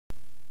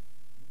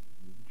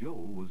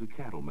was a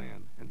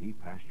cattleman, and he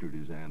pastured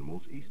his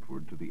animals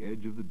eastward to the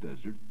edge of the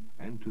desert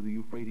and to the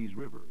Euphrates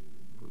River,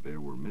 for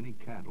there were many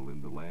cattle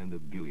in the land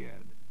of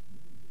Gilead.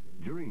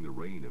 During the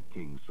reign of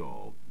King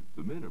Saul,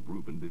 the men of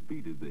Reuben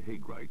defeated the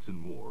Hagrites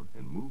in war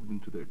and moved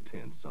into their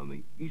tents on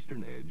the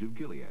eastern edge of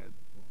Gilead.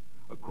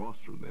 Across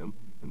from them,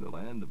 in the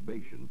land of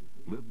Bashan,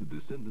 lived the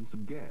descendants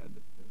of Gad,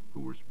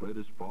 who were spread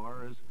as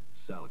far as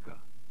Salecah.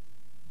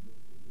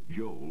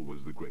 Joel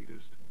was the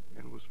greatest,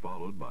 and was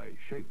followed by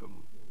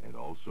Shapham, and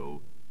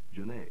also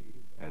Janai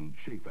and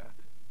Shaphat.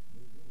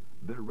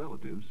 Their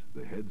relatives,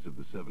 the heads of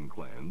the 7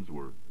 clans,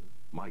 were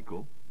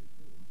Michael,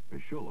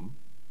 Meshullam,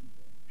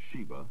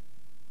 Sheba,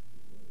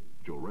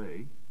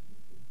 Joreh,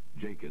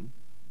 Jachin,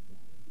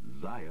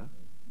 Ziah,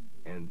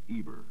 and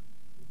Eber.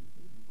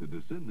 The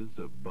descendants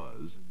of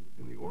Buz,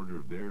 in the order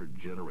of their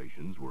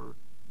generations, were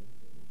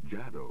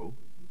Jaddo,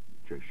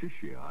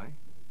 Jeshishai,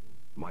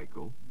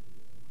 Michael,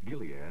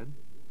 Gilead,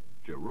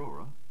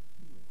 Jerorah,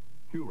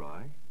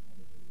 Hurai,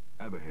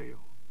 Abihail.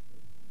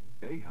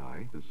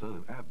 Ahai, the son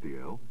of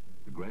Abdiel,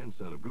 the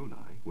grandson of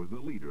Gunai, was the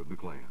leader of the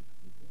clan.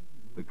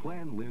 The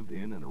clan lived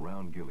in and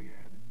around Gilead,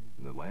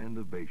 in the land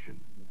of Bashan,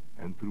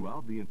 and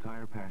throughout the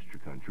entire pasture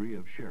country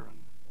of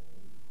Sharon.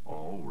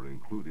 All were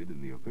included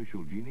in the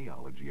official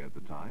genealogy at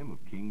the time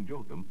of King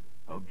Jotham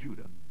of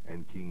Judah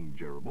and King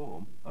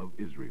Jeroboam of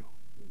Israel.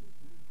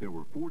 There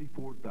were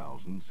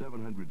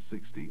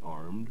 44,760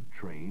 armed,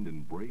 trained,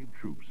 and brave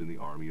troops in the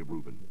army of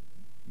Reuben,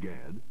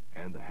 Gad,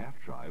 and the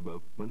half-tribe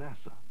of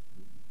Manasseh.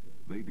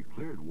 They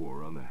declared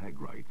war on the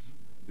Hagrites,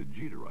 the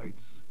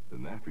Jederites, the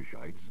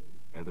Naphishites,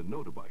 and the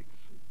Nodabites.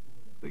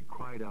 They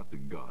cried out to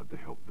God to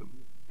help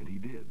them, and he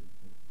did,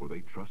 for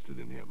they trusted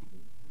in him.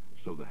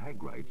 So the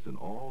Hagrites and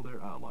all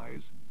their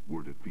allies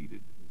were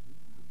defeated.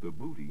 The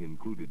booty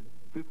included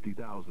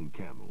 50,000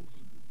 camels,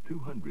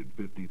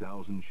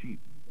 250,000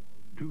 sheep,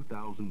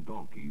 2,000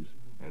 donkeys,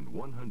 and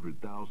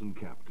 100,000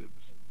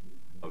 captives.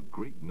 A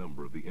great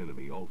number of the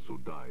enemy also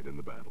died in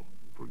the battle,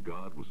 for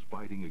God was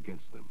fighting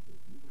against them.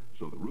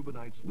 So the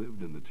Reubenites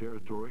lived in the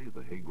territory of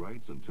the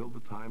Hagrites until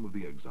the time of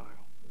the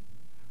exile.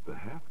 The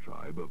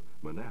half-tribe of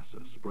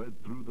Manasseh spread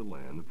through the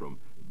land from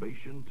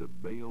Bashan to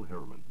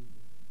Baal-Hermon,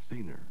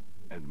 Senir,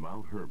 and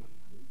Mount Hermon.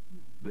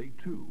 They,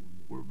 too,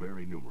 were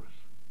very numerous.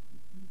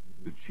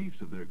 The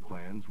chiefs of their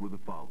clans were the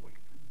following: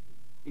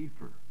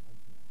 Epher,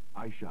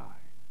 Ishai,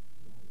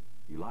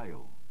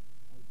 Eliel,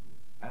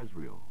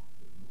 Azriel,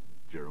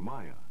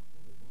 Jeremiah,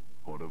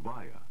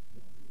 Hodaviah,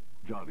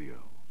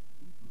 Jadiel.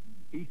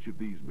 Each of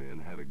these men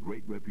had a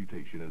great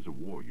reputation as a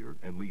warrior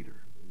and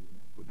leader,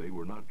 but they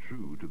were not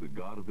true to the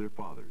God of their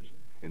fathers.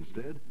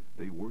 Instead,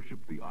 they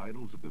worshipped the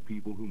idols of the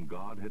people whom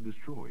God had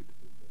destroyed.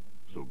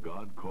 So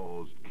God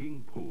caused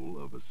King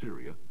Pul of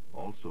Assyria,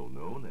 also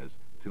known as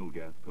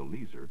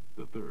Tilgath-Pilneser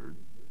III,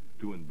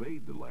 to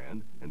invade the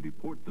land and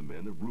deport the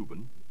men of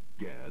Reuben,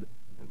 Gad,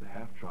 and the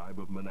half-tribe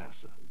of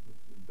Manasseh.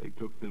 They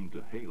took them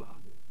to Halah,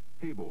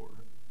 Habor,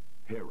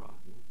 Hera,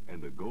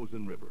 and the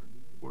Gozan River,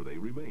 where they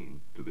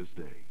remain to this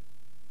day.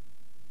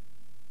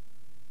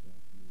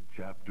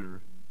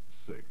 Chapter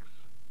 6.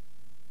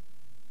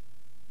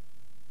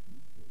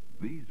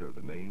 These are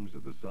the names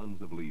of the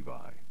sons of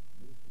Levi: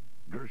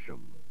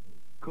 Gershom,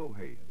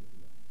 Kohath,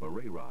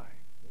 Merari.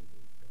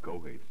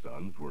 Kohath's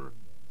sons were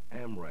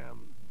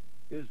Amram,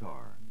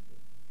 Izhar,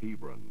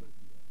 Hebron,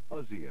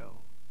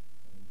 Uzziel.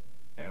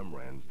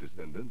 Amram's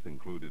descendants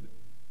included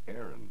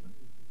Aaron,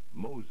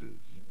 Moses,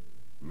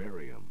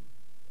 Miriam.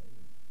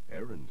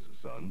 Aaron's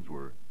sons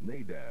were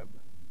Nadab,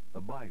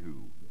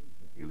 Abihu,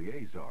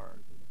 Eleazar,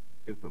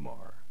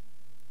 Ithamar.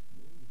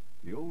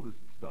 The oldest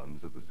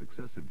sons of the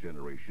successive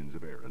generations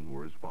of Aaron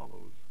were as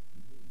follows: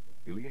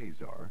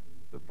 Eleazar,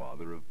 the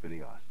father of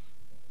Phinehas,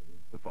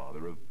 the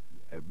father of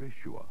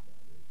Abishua,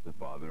 the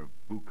father of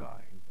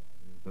Bukai,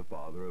 the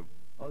father of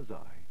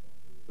Uzzi,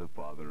 the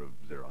father of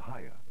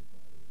Zerahiah,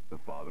 the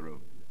father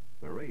of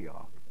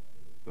Meraioth,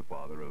 the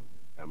father of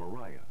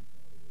Amariah,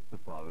 the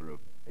father of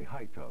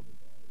Ahitub,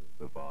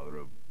 the father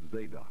of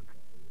Zadok,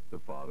 the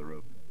father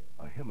of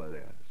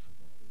Ahimaaz,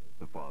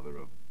 the father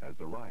of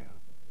Azariah,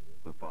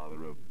 the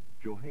father of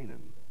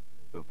Johanan,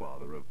 the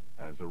father of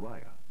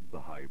Azariah, the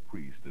high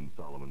priest in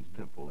Solomon's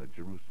temple at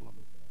Jerusalem,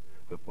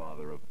 the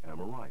father of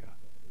Amariah,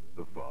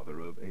 the father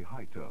of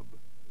Ahitub,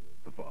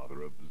 the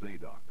father of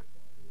Zadok,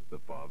 the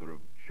father of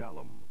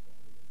Shallum,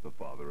 the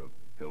father of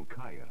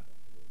Hilkiah,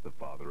 the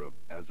father of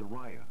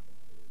Azariah,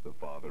 the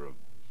father of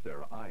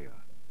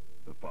Seraiah,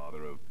 the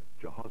father of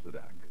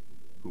Jehozadak,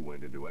 who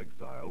went into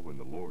exile when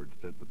the Lord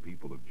sent the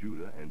people of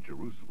Judah and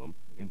Jerusalem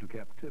into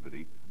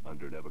captivity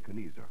under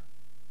Nebuchadnezzar.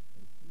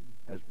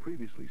 As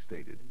previously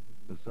stated,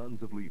 the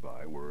sons of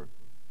Levi were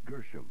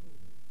Gershom,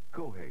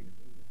 Kohath,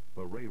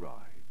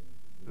 Merari.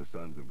 The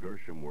sons of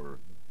Gershom were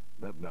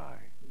Libni,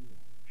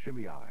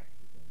 Shimei.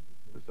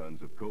 The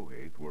sons of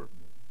Kohath were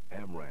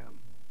Amram,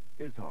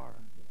 Izhar,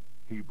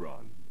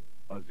 Hebron,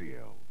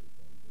 Uzziel.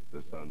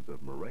 The sons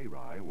of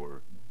Merari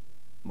were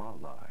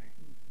Mahli,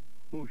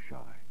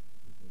 Mushai.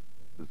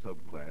 The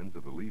subclans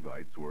of the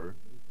Levites were,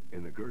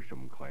 in the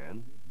Gershom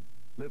clan,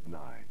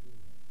 Libni,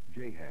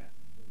 Jahath,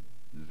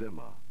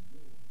 Zimah,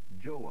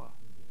 Joah,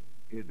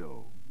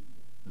 Iddo,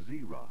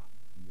 Zerah,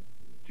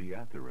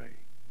 Jeatherai.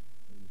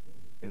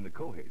 In the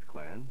Kohath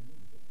clan,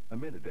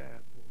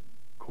 Aminadab,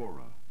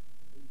 Korah,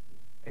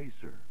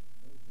 Aser,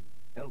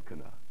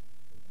 Elkanah,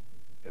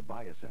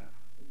 Ebiasaph,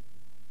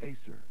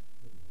 Aser,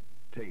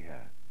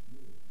 Tahath,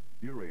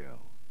 Uriel,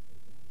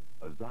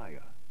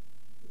 Uzziah,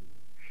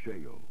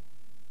 Sheol.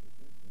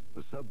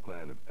 The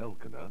subclan of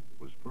Elkanah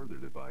was further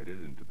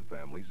divided into the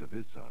families of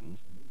his sons,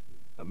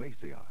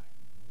 Amasai,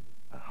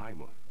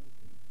 Ahimoth,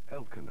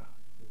 Elkanah,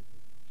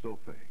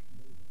 Sophai,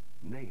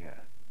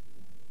 Nahath,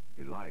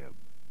 Eliab,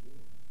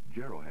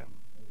 Jeroham,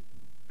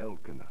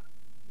 Elkanah.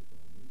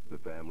 The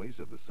families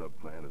of the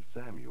subclan of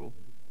Samuel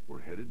were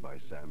headed by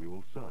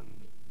Samuel's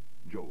sons,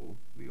 Joel,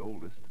 the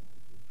oldest,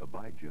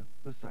 Abijah,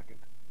 the second.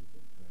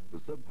 The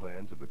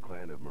subclans of the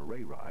clan of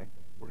Merari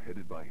were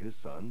headed by his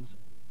sons,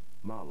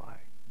 Malai,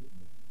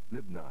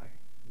 Libni,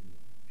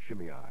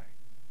 Shimei,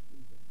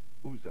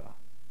 Uzzah,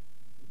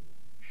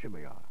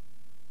 Shimei,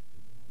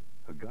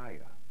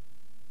 Haggiah,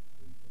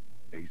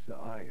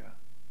 Asaiah.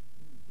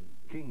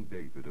 King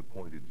David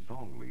appointed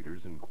song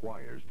leaders and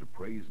choirs to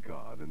praise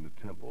God in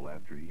the temple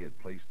after he had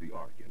placed the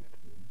ark in it.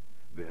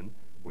 Then,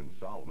 when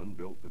Solomon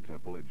built the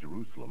temple at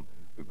Jerusalem,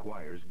 the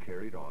choirs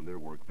carried on their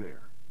work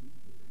there.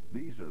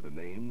 These are the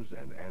names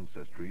and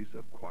ancestries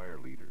of choir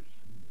leaders.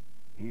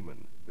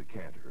 Heman, the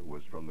cantor,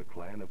 was from the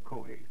clan of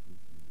Kohath.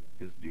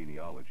 His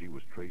genealogy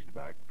was traced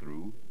back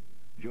through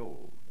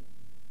Joel,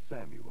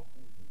 Samuel,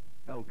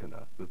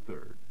 Elkanah the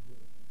third,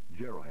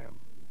 Jeroham,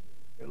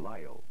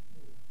 Eliel,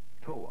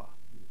 Toah,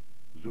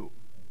 Zuph,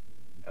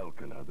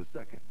 Elkanah the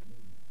second,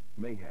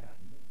 Mahath,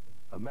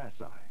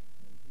 Amasai,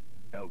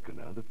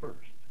 Elkanah the first,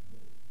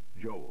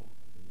 Joel,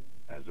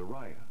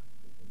 Azariah,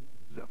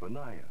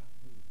 Zephaniah,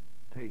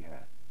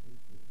 Tahath,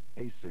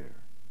 Aser,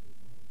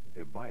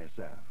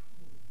 Ebiasaph,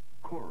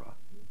 Korah,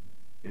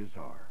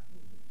 Izhar,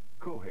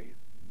 Kohath,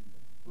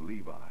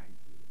 Levi,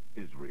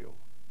 Israel.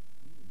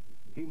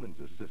 Heman's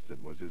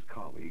assistant was his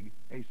colleague,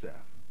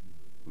 Asaph,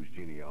 whose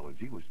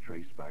genealogy was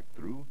traced back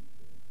through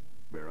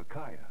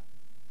Berechiah,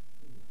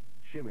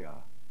 Shimei,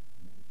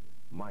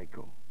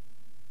 Michael,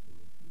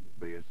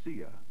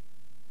 Baaseiah,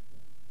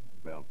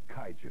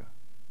 Malchijah,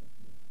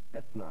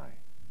 Ethni,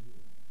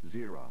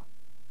 Zerah,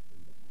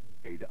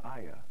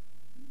 Adaiah,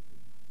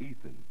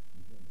 Ethan,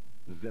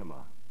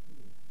 Zemah,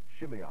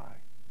 Shimei,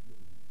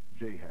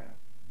 Jahath,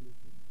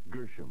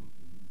 Gershom,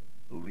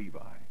 Levi.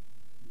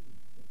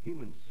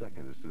 Heman's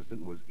second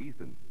assistant was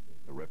Ethan,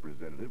 a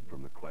representative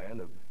from the clan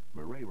of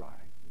Merari,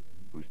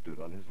 who stood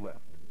on his left.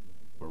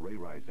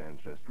 Merari's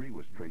ancestry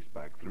was traced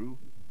back through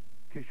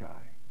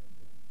Kishai,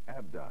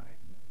 Abdi,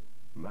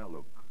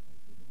 Maluk,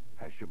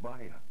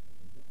 Hashabiah,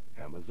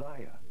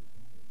 Amaziah,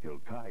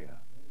 Hilkiah,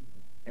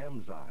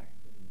 Amzi,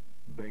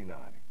 Bani,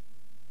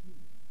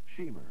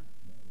 Shemer,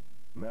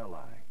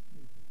 Melai,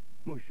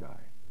 Mushai,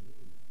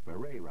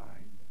 Merari,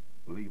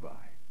 Levi.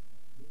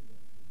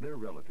 Their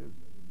relatives,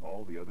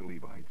 all the other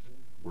Levites,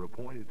 were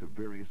appointed to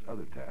various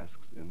other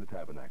tasks in the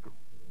tabernacle.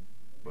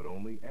 But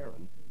only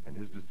Aaron and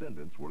his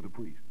descendants were the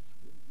priests.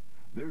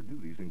 Their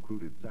duties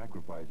included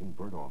sacrificing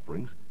burnt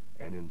offerings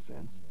and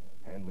incense,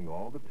 handling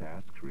all the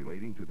tasks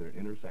relating to their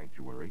inner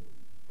sanctuary,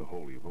 the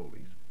Holy of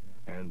Holies,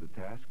 and the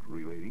task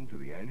relating to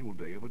the annual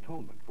Day of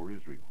Atonement for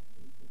Israel.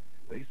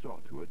 They saw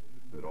to it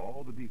that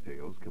all the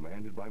details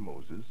commanded by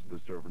Moses,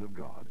 the servant of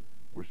God,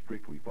 were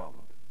strictly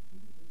followed.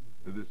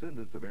 The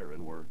descendants of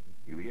Aaron were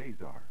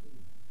Eleazar,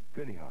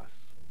 Phinehas,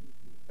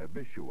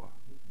 Abishua,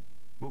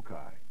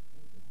 Bukai,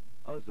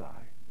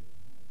 Uzzi,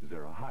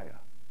 Zerahiah,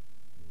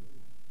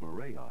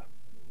 Meraioth,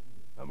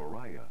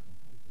 Amariah,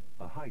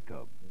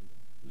 Ahitub,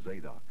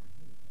 Zadok,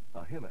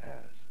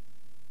 Ahimaaz.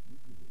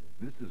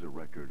 This is a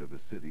record of the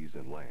cities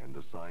and land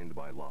assigned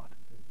by Lot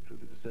to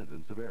the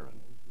descendants of Aaron,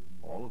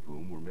 all of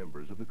whom were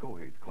members of the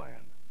Kohath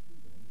clan.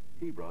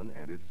 Hebron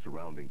and its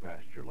surrounding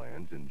pasture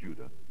lands in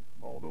Judah,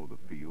 although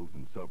the fields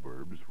and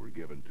suburbs were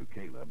given to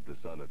Caleb the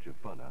son of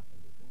Jephunneh,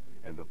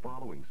 and the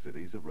following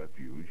cities of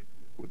refuge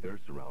with their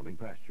surrounding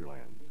pasture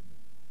lands: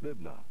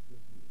 Libnah,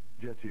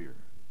 Jetir,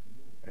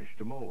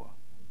 Eshtemoa,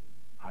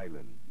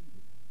 Hilan,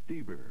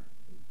 Debir,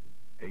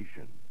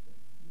 Ashan,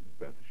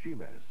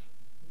 Beth-Shemesh.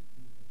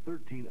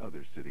 13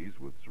 other cities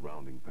with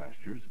surrounding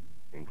pastures,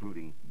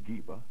 including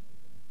Geba,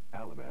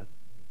 Alameth,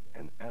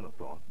 and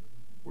Anathoth,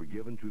 were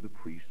given to the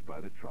priests by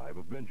the tribe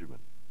of Benjamin.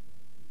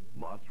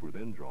 Lots were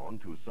then drawn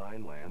to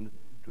assign land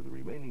to the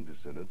remaining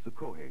descendants of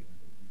Kohath,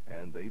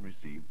 and they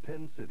received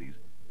 10 cities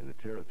in the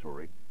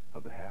territory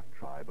of the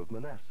half-tribe of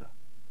Manasseh.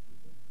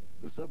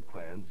 The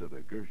subclans of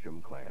the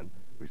Gershom clan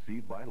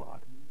received by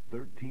Lot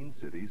 13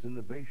 cities in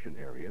the Bashan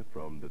area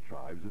from the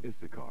tribes of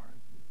Issachar,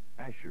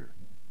 Asher,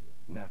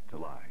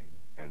 Naphtali,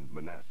 and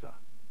Manasseh.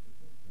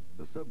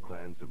 The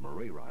subclans of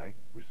Merari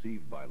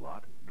received by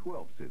Lot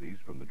 12 cities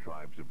from the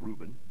tribes of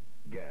Reuben,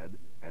 Gad,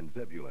 and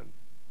Zebulun.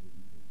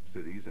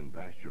 Cities and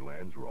pasture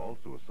lands were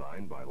also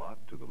assigned by Lot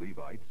to the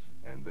Levites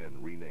and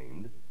then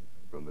renamed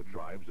from the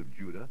tribes of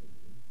Judah,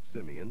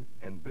 Simeon,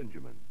 and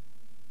Benjamin.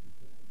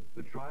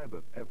 The tribe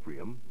of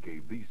Ephraim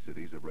gave these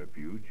cities of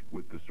refuge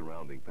with the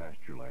surrounding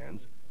pasture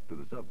lands to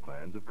the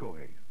subclans of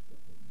Kohath: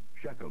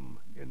 Shechem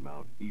in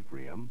Mount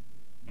Ephraim,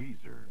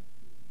 Gezer,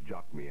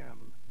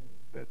 Jokmeam,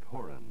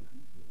 Beth-horon,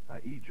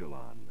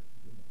 Aijalon,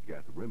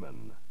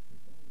 Gath-rimmon.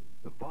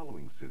 The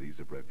following cities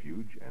of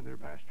refuge and their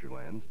pasture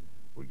lands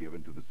were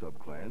given to the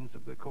subclans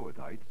of the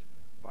Kohathites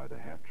by the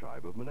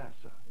half-tribe of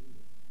Manasseh: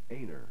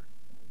 Aner,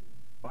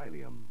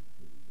 Bileam.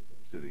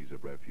 Cities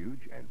of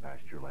refuge and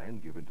pasture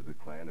land given to the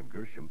clan of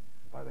Gershom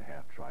by the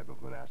half-tribe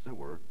of Manasseh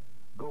were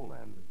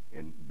Golan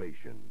in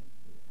Bashan,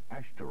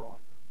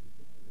 Ashtaroth.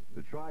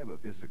 The tribe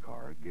of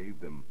Issachar gave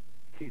them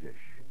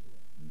Kedesh,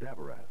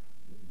 Daberath,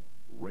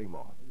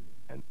 Ramoth,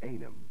 and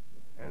Anim,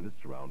 and the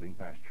surrounding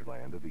pasture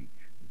land of each.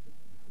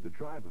 The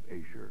tribe of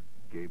Asher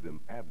gave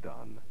them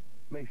Abdon,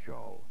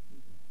 Mashal,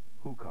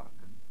 Hukok,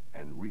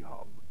 and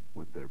Rehob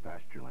with their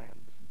pasture lands.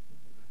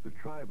 The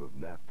tribe of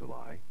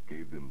Naphtali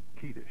gave them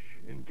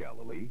Kedesh in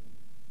Galilee,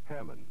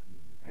 Hammon,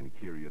 and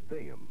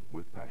Kiriathaim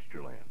with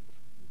pasture lands.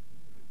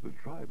 The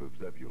tribe of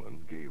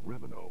Zebulun gave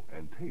Rebanoh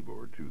and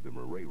Tabor to the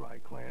Merari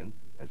clan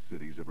as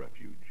cities of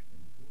refuge.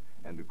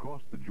 And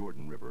across the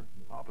Jordan River,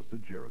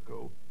 opposite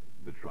Jericho,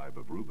 the tribe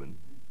of Reuben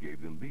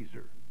gave them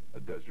Bezer, a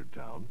desert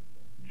town,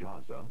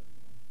 Jahzah,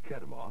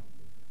 Kedemoth,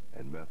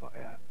 and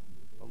Mephaath,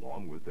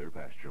 along with their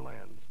pasture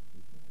lands.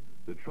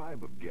 The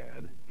tribe of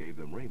Gad gave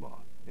them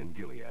Ramoth in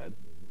Gilead,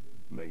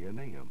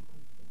 Mahanaim,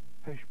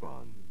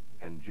 Heshbon,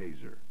 and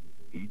Jazer,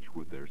 each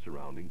with their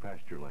surrounding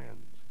pasture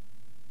lands.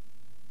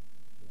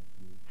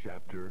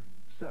 Chapter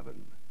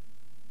 7.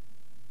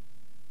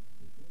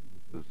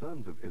 The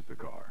sons of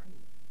Issachar: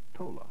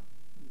 Tola,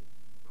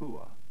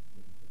 Puah,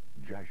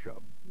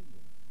 Jashub,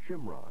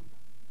 Shimron.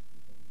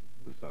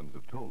 The sons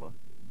of Tola,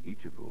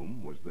 each of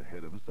whom was the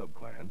head of a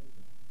subclan: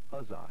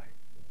 Uzai,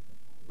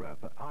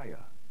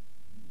 Raphaiah,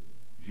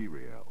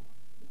 Jeriel,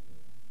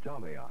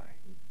 Jamai,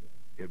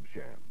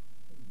 Ibsham,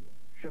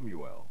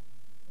 Shemuel.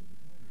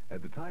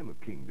 At the time of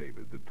King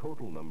David, the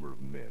total number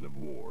of men of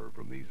war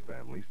from these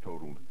families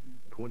totaled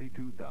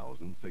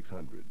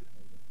 22,600.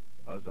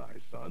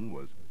 Uzziah's son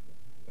was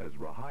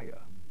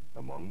Azrahiah,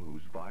 among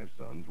whose 5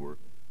 sons were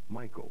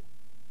Michael,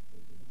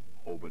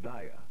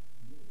 Obadiah,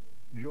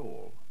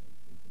 Joel,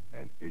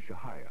 and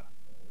Ishahiah,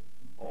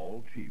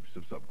 all chiefs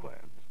of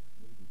subclans.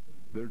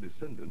 Their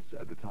descendants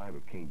at the time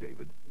of King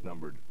David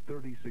numbered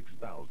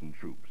 36,000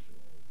 troops,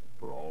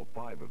 for all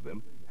 5 of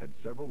them had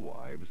several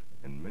wives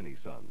and many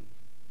sons.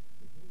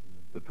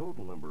 The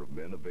total number of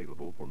men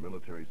available for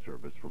military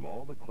service from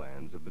all the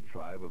clans of the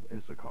tribe of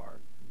Issachar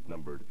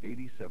numbered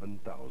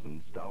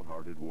 87,000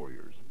 stout-hearted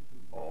warriors,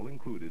 all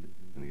included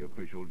in the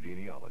official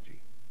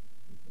genealogy.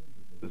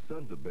 The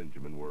sons of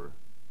Benjamin were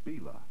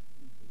Bela,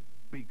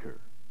 Becher,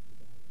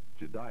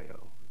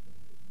 Jediel.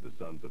 The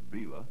sons of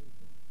Bela: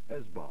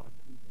 Esbon,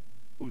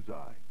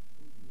 Uzai,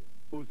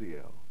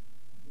 Uziel,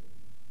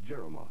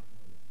 Jeremoth,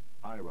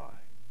 Iri.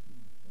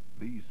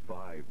 These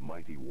 5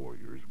 mighty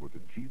warriors were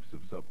the chiefs of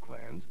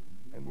subclans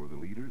and were the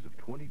leaders of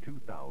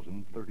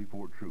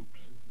 22,034 troops,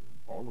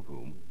 all of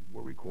whom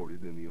were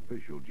recorded in the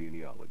official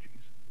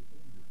genealogies.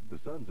 The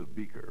sons of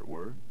Becher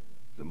were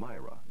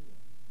Zemira,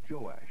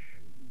 Joash,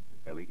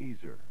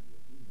 Eliezer,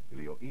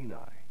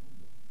 Elioenai,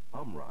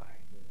 Omri,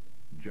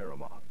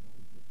 Jeremoth,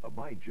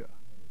 Abijah,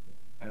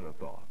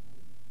 Anathoth,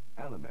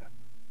 Alemeth.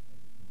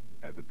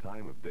 At the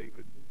time of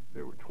David,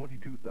 there were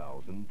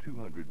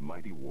 22,200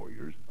 mighty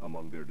warriors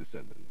among their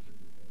descendants,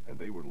 and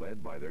they were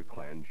led by their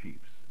clan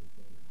chiefs.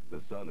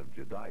 The son of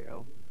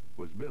Jediel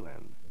was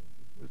Bilan.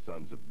 The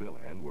sons of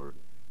Bilan were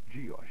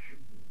Jeosh,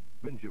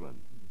 Benjamin,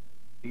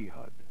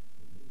 Ehud,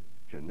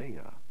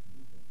 Janiah,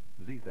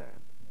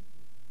 Zethan,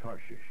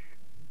 Tarshish,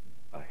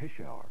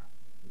 Ahishar.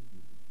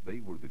 They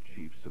were the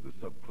chiefs of the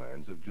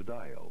subclans of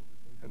Jediel,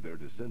 and their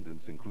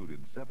descendants included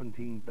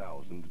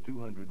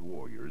 17,200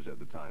 warriors at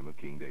the time of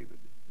King David.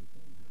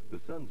 The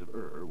sons of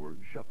were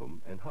Shuppim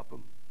and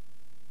Huppim.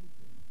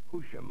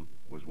 Hushim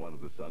was one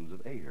of the sons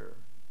of Aher.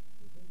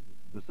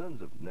 The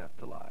sons of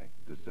Naphtali,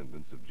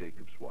 descendants of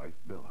Jacob's wife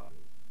Bilhah,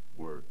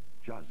 were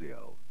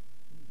Jaziel,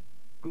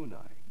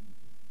 Gunai,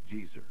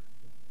 Jezer,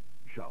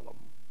 Shalom.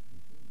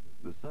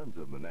 The sons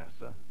of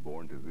Manasseh,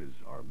 born to his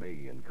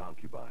Aramean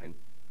concubine,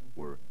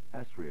 were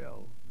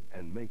Asriel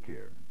and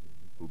Machir,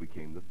 who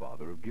became the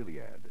father of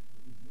Gilead.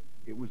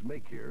 It was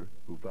Machir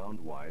who found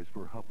wives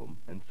for Huppim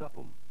and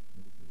Suppim.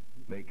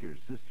 Machir's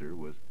sister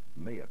was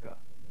Maacah.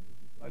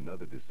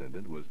 Another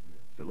descendant was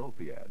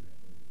Zelophehad,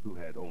 who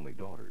had only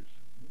daughters.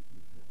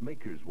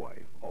 Machir's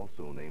wife,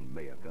 also named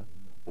Maacah,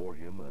 bore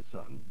him a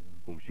son,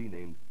 whom she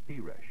named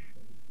Peresh.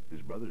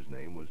 His brother's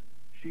name was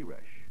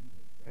Sheresh,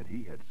 and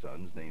he had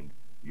sons named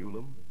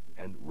Ulam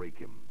and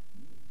Rakim.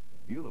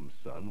 Ulam's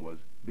son was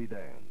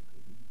Bedan.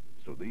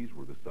 So these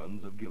were the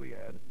sons of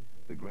Gilead,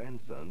 the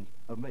grandsons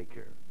of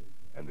Machir,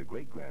 and the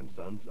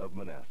great-grandsons of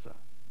Manasseh.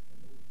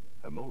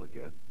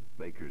 Hamoliketh,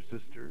 Machir's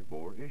sister,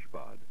 bore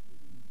Ishbod,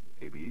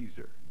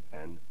 Abiezer,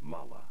 and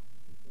Mala.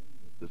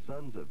 The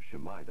sons of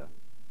Shemida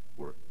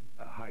were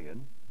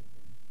Ahian,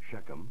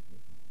 Shechem,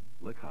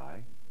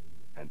 Likhai,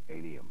 and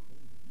Aniam.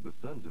 The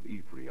sons of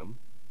Ephraim,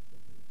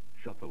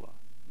 Shuthalah,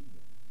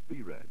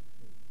 Bered,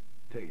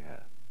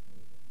 Tahath,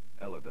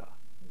 Eladah,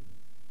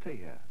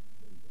 Tahath,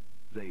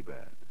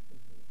 Zabad,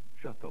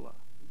 Shuthalah,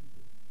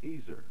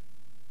 Ezer,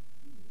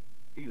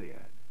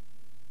 Eliad.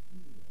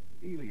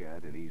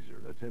 Eliad and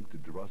Ezer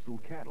attempted to rustle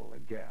cattle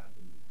at Gath,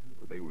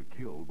 but they were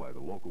killed by the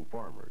local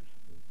farmers.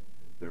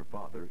 Their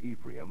father,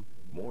 Ephraim,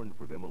 mourned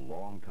for them a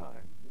long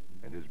time,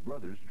 and his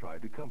brothers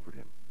tried to comfort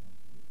him.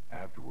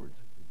 Afterwards,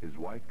 his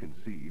wife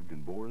conceived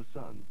and bore a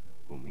son,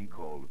 whom he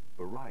called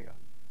Beriah,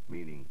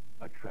 meaning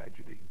a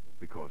tragedy,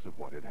 because of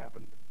what had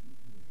happened.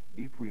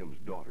 Ephraim's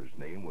daughter's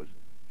name was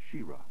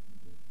Shirah.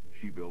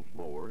 She built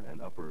Lower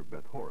and Upper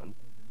Beth-horon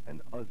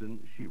and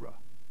Uzzen-Shirah.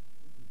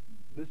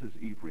 This is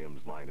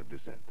Ephraim's line of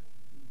descent.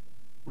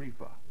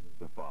 Repha,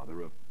 the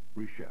father of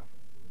Resheph,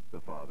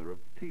 the father of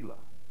Telah,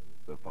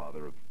 the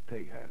father of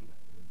Tahan,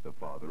 the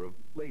father of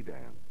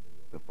Ladan,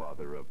 the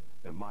father of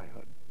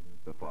Ammihud,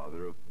 the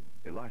father of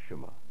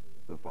Elishama,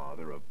 the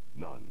father of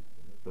Nun,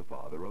 the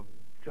father of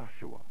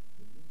Joshua.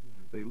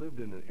 They lived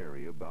in an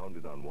area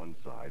bounded on one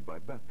side by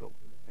Bethel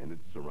and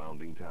its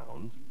surrounding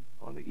towns,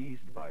 on the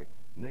east by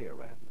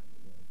Naaran,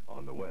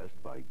 on the west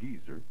by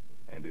Gezer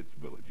and its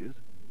villages,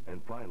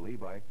 and finally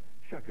by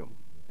Shechem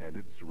and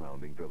its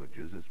surrounding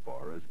villages as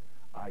far as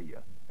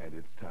Aiah and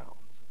its towns.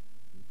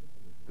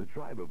 The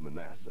tribe of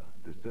Manasseh,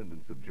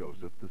 descendants of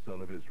Joseph, the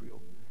son of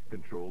Israel,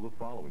 control the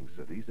following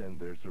cities and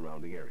their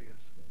surrounding areas: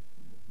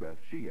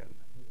 Beth-shean,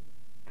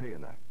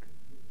 Taanach,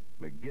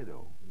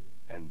 Megiddo,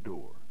 and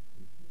Dor.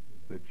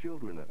 The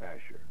children of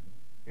Asher: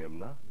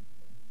 Imnah,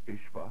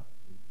 Ishvah,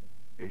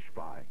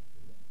 Ishvi,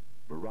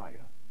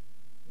 Beriah,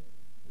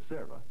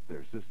 Sarah,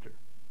 their sister.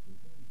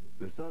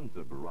 The sons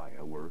of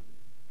Beriah were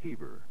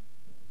Heber,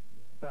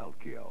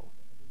 Balkiel,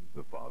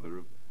 the father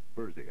of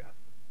Berziath.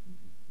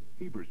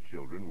 Heber's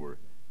children were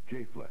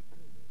Japhlet,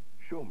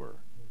 Shomer,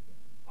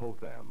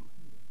 Hotham,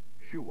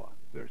 Shua,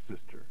 their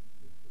sister.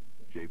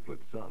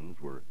 Japhlet's sons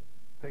were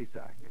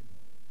Pesach,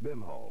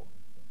 Bimhal,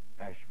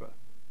 Ashvath.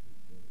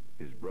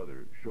 His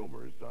brother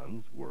Shomer's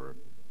sons were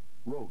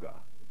Roga,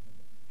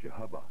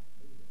 Jehubbah,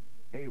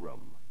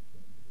 Aram.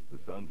 The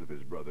sons of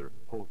his brother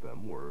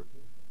Hotham were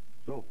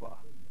Zophah,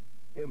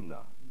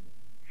 Imnah,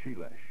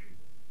 Shelesh,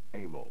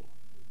 Amol.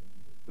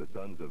 The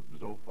sons of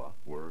Zophah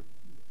were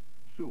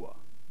Suah,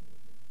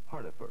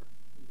 Harnepher,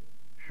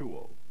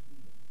 Shual,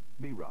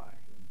 Beri,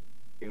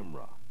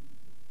 Imrah,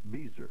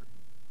 Bezer,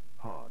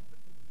 Hod,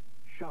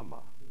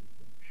 Shammah,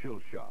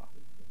 Shilshah,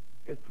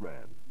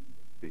 Ithran,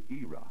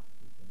 Beerah.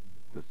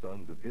 The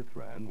sons of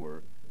Ithran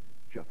were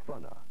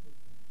Japhanah,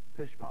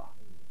 Pishpah,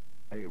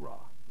 Arah.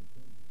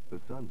 The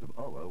sons of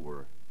Ulla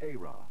were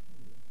Arah,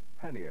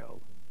 Haniel,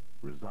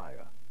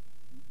 Raziah.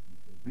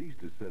 These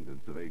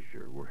descendants of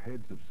Asher were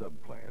heads of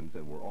subclans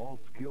and were all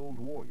skilled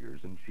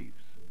warriors and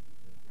chiefs.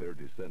 Their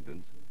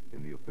descendants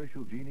in the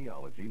official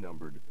genealogy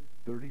numbered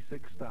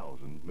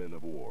 36,000 men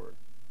of war.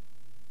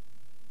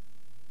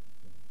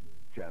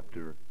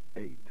 Chapter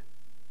 8.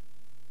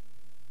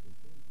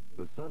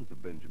 The sons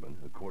of Benjamin,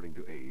 according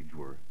to age,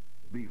 were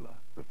Bela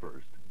the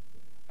first,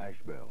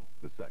 Ashbel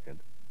the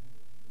second,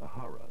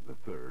 Ahara the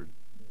third,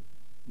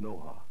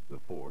 Noah the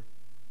fourth,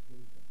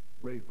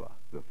 Rapha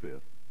the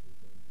fifth.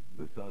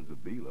 The sons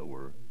of Bela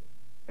were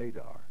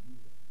Adar,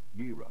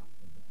 Gera,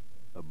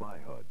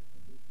 Abihud,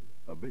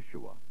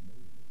 Abishua,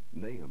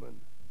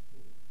 Naaman,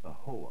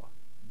 Ahoah,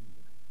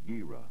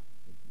 Gera,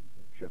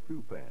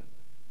 Shephuphan,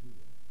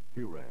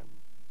 Huram.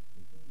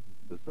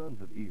 The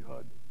sons of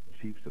Ehud,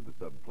 chiefs of the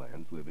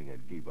subclans living at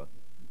Geba,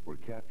 were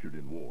captured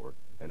in war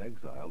and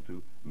exiled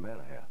to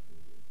Manahath.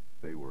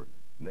 They were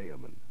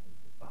Naaman,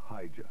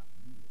 Ahijah,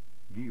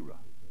 Gera,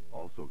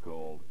 also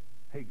called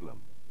Haglam,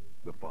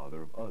 the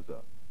father of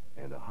Uzzah,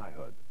 and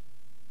Ahihud.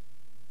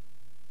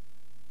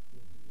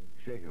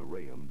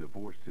 Shaharaim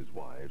divorced his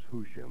wives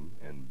Hushim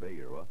and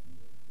Beerah,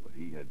 but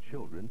he had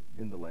children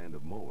in the land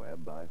of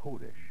Moab by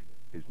Hodesh,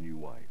 his new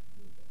wife: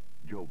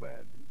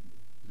 Jobad,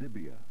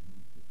 Zibiah,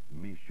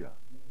 Misha,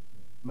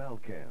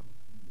 Malcham,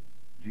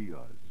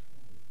 Jeuz,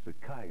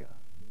 Zekiah,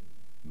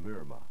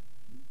 Mirmah.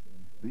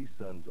 These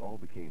sons all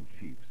became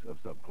chiefs of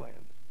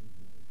subclans.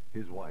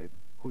 His wife,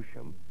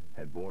 Hushim,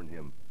 had borne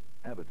him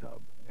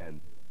Abitub and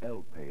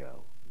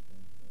Elpaal.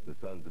 The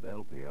sons of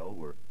Elpaal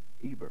were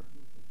Eber,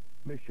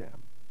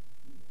 Misham,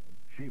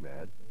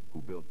 Shemad,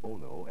 who built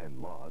Ono and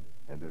Lod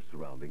and their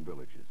surrounding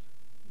villages.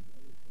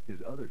 His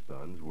other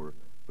sons were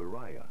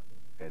Beriah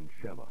and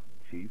Shema,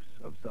 chiefs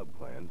of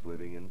subclans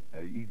living in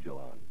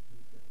Aijalon.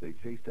 They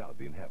chased out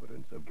the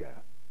inhabitants of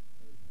Gath.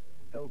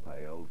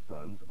 Elpaal's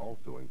sons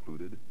also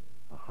included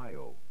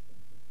Ahio,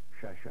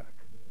 Shashak,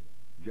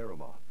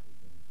 Jeremoth.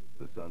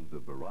 The sons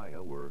of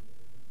Beriah were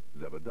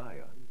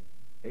Zebediah,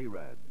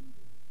 Arad,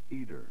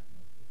 Eder,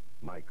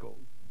 Michael,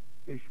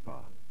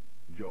 Ishpah,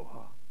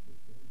 Joha.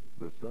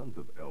 The sons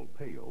of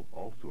Elpaal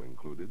also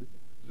included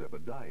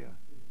Zebediah,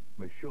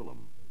 Meshullam,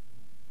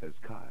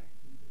 Hezkai,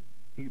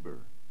 Heber,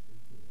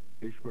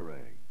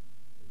 Ishmerai,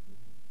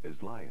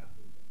 Isliah,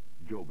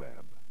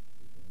 Jobab.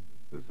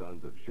 The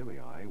sons of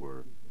Shimei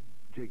were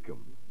Jacob,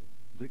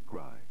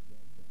 Zichri,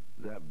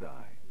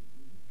 Zabdi,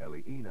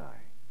 Elienai,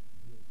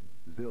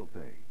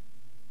 Zilthai,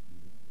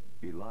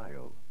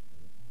 Eliel,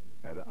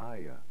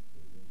 Adaiah,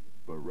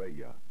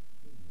 Bereah,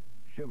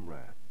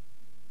 Shimrath.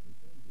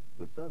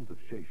 The sons of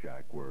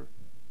Shashak were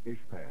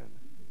Ishpan,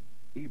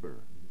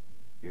 Eber,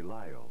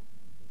 Eliel,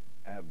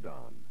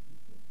 Abdon,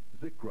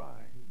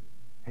 Zichri,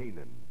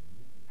 Hanan,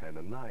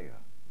 Hananiah,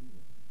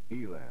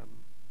 Elam,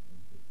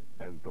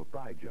 and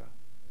Thothijah,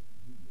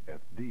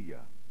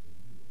 Ephdiah,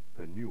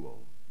 Penuel.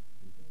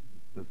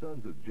 The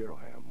sons of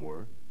Jeroham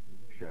were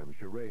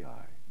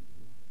Shamsherai,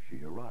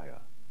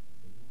 Shehariah,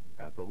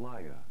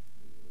 Athaliah,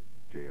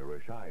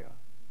 Jeareshiah,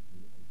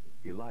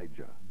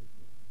 Elijah,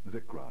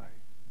 Zichri.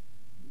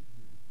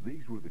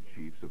 These were the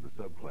chiefs of the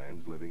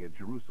subclans living at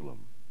Jerusalem.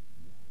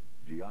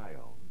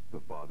 Jeiel,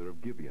 the father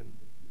of Gibeon,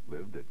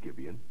 lived at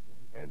Gibeon,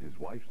 and his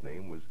wife's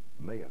name was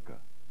Maacah.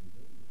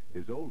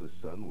 His oldest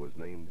son was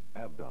named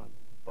Abdon,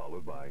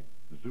 followed by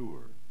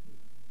Zur,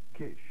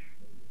 Kish,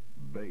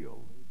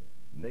 Baal,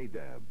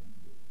 Nadab,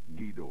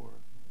 Gedor,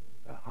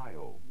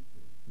 Ahio,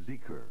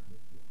 Zechar,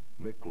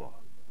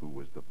 Mikloth, who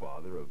was the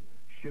father of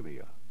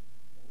Shimeah.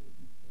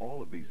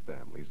 All of these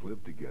families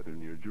lived together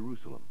near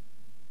Jerusalem.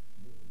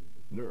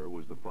 Ner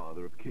was the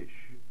father of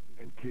Kish,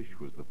 and Kish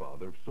was the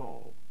father of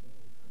Saul.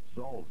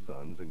 Saul's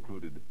sons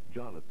included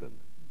Jonathan,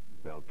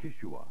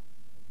 Malchishua,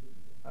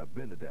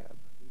 Abinadab,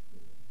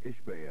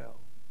 Ishbaal.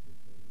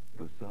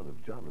 The son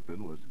of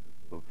Jonathan was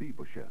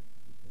Mephibosheth.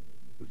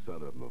 The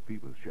son of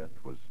Mephibosheth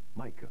was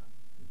Micah.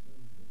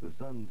 The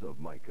sons of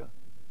Micah,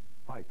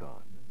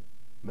 Pithon,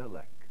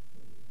 Melech,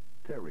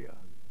 Teriah,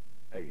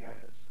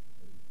 Ahaz.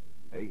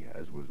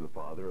 Ahaz was the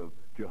father of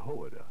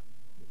Jehoiada.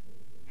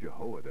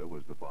 Jehoiada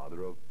was the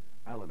father of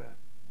Alameth,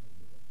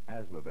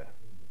 Asmaveth,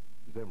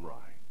 Zimri.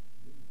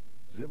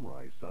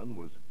 Zimri's son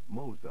was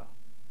Mosa.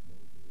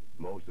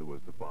 Mosa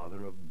was the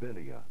father of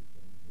Beniah,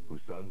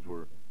 whose sons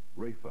were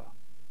Rapha,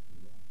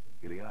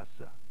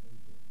 Eleasa,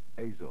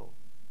 Azel.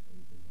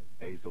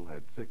 Azel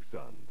had 6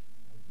 sons: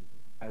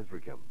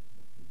 Azrikam,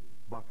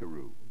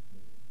 Bakaru,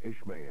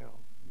 Ishmael,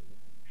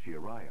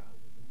 Sheariah,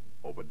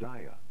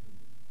 Obadiah,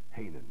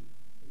 Hanan.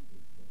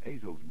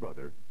 Azel's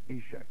brother,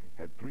 Eshek,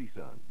 had 3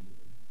 sons: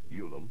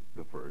 Ulam,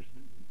 the first,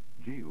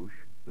 Jeush,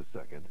 the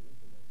second,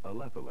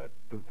 Eliphalet,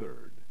 the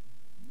third.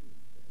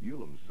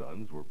 Ulam's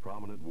sons were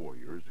prominent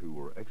warriors who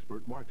were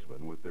expert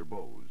marksmen with their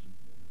bows.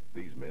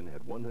 These men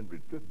had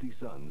 150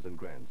 sons and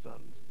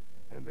grandsons,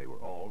 and they were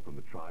all from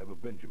the tribe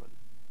of Benjamin.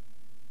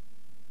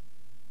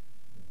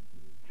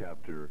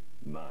 Chapter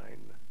 9.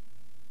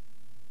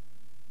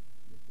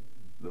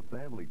 The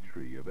family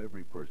tree of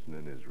every person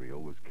in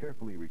Israel was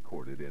carefully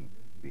recorded in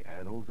the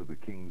annals of the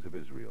kings of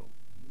Israel.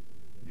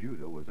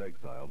 Judah was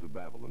exiled to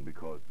Babylon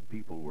because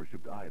people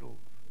worshipped idols.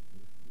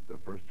 The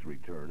first to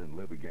return and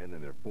live again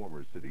in their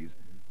former cities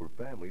were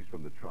families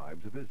from the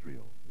tribes of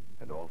Israel,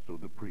 and also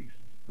the priests,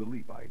 the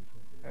Levites,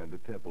 and the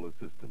temple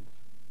assistants.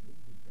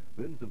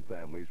 Then some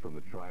families from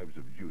the tribes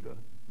of Judah,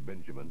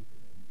 Benjamin,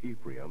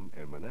 Ephraim,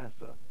 and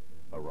Manasseh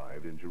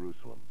arrived in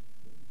Jerusalem.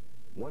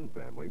 One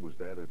family was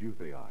that of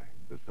Uthai,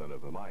 the son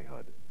of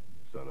Ammihud,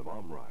 son of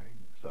Omri,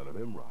 son of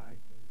Imri,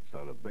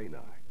 son of Bani,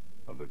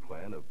 of the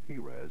clan of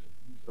Perez,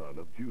 son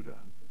of Judah.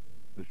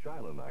 The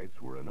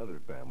Shilonites were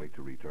another family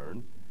to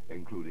return,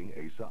 including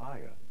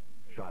Asaiah,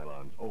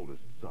 Shilon's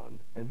oldest son,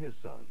 and his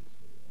sons.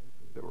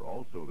 There were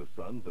also the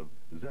sons of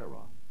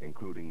Zerah,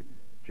 including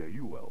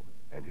Jeuel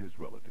and his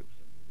relatives,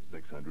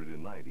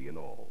 690 in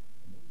all.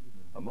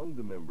 Among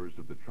the members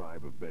of the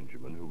tribe of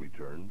Benjamin who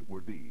returned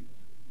were these: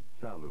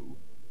 Salu,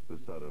 the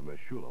son of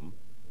Meshullam,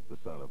 the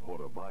son of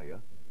Hodaviah,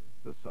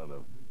 the son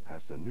of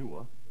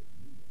Hasanua,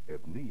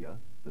 Ibniah,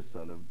 the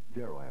son of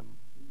Jeroham,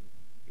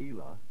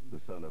 Elah,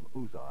 the son of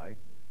Uzai,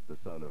 the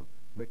son of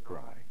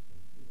Mikri,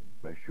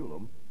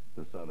 Meshullam,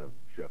 the son of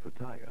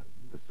Shephatiah,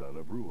 the son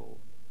of Ruel,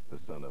 the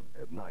son of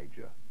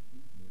Adonijah.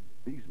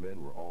 These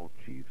men were all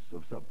chiefs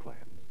of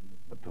subclans.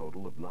 A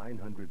total of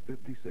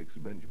 956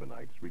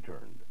 Benjaminites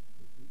returned.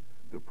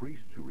 The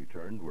priests who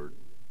returned were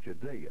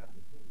Jedaiah,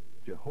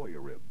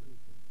 Jehoiarib,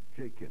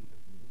 Jachin,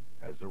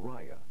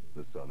 Azariah,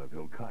 the son of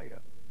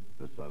Hilkiah,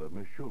 the son of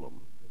Meshullam,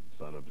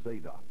 son of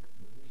Zadok,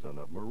 son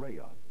of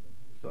Meraioth,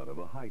 son of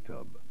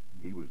Ahitub.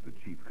 He was the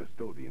chief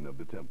custodian of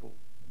the temple.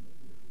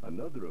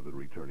 Another of the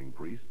returning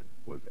priests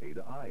was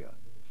Adaiah,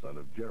 son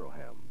of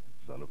Jeroham,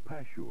 son of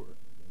Pashur,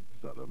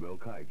 son of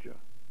Melchijah.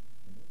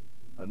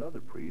 Another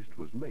priest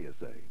was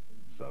Maaseh,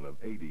 son of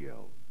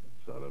Adiel,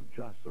 son of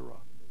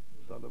Jasarah,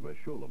 son of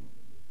Meshullam,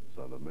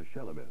 son of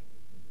Meshelemith,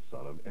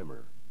 son of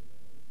Immer.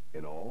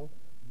 In all,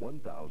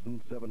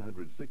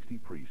 1,760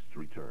 priests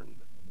returned.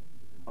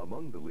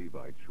 Among the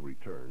Levites who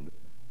returned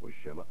was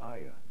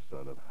Shemaiah,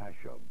 son of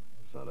Hashub,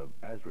 son of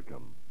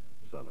Azrikam,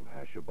 son of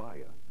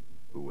Hashabiah,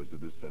 who was a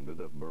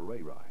descendant of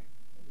Merari.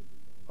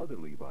 Other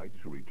Levites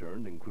who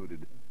returned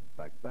included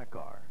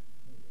Bakbakar,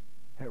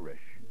 Harish,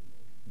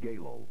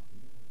 Galal,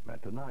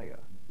 Mattaniah,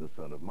 the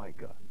son of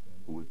Micah,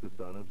 who was the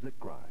son of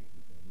Zichri,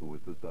 who was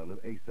the son of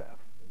Asaph,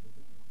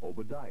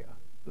 Obadiah,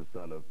 the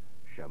son of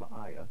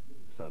Shemaiah,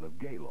 son of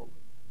Galal,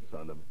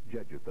 son of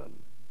Jeduthun.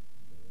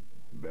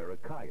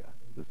 Berechiah,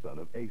 the son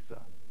of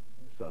Asa,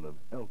 son of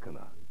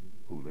Elkanah,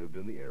 who lived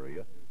in the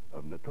area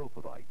of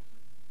Netophathites.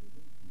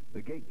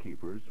 The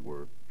gatekeepers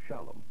were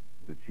Shallum,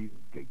 the chief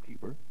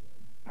gatekeeper,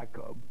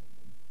 Akub,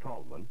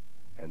 Talmon,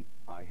 and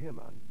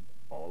Ahiman,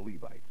 all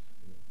Levites.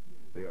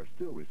 They are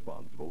still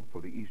responsible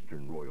for the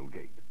eastern royal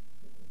gate.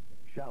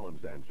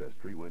 Shallum's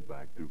ancestry went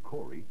back through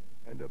Kori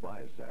and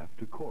Abiasaph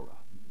to Korah.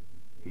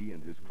 He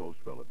and his close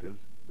relatives,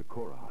 the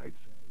Korahites,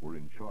 were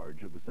in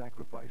charge of the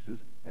sacrifices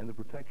and the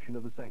protection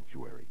of the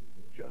sanctuary,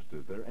 just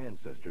as their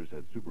ancestors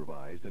had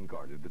supervised and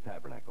guarded the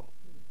tabernacle.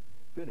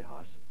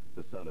 Phinehas,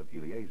 the son of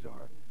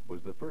Eleazar,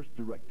 was the first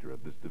director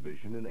of this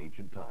division in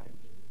ancient times,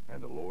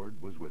 and the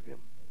Lord was with him.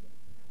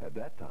 At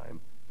that time,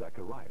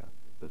 Zechariah,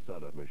 the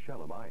son of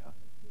Meshelemiah,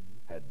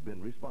 had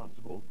been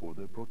responsible for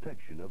the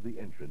protection of the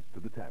entrance to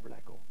the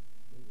tabernacle.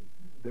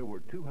 There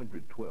were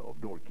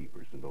 212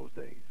 doorkeepers in those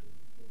days.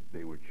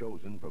 They were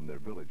chosen from their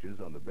villages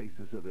on the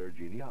basis of their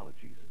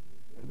genealogies,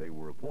 and they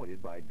were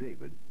appointed by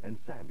David and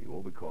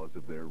Samuel because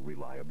of their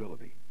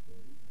reliability.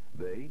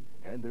 They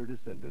and their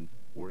descendants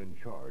were in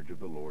charge of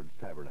the Lord's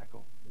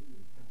tabernacle.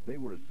 They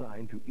were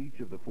assigned to each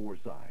of the four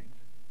sides,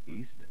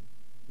 east,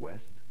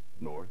 west,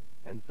 north,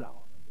 and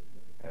south,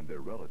 and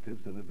their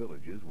relatives in the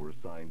villages were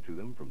assigned to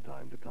them from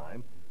time to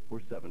time for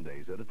 7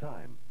 days at a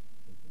time.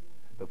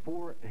 The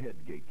four head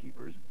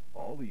gatekeepers,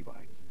 all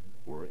Levites,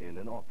 were in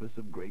an office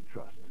of great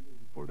trust,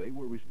 for they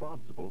were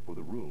responsible for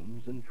the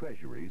rooms and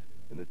treasuries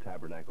in the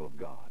tabernacle of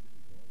God.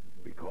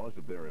 Because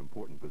of their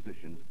important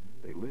positions,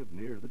 they lived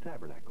near the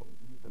tabernacle,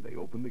 and they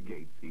opened the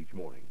gates each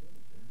morning.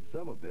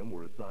 Some of them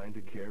were assigned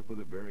to care for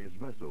the various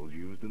vessels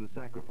used in the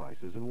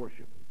sacrifices and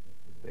worship.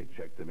 They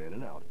checked them in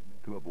and out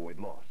to avoid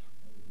loss.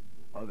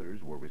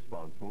 Others were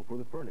responsible for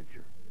the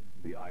furniture,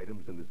 the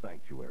items in the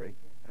sanctuary,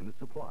 and the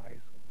supplies,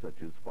 such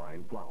as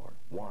fine flour,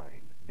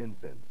 wine,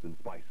 incense, and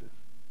spices.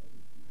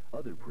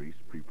 Other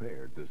priests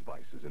prepared the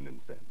spices and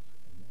incense.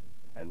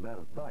 And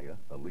Mattathiah,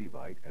 a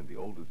Levite and the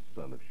oldest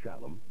son of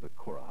Shallum, the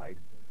Korahite,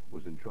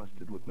 was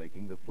entrusted with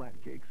making the flat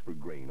cakes for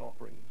grain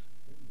offerings.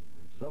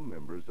 Some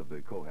members of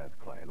the Kohath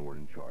clan were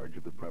in charge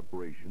of the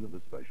preparation of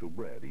the special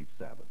bread each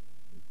Sabbath.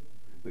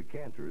 The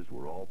cantors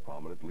were all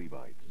prominent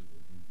Levites.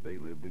 They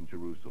lived in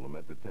Jerusalem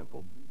at the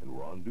temple and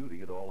were on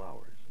duty at all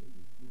hours.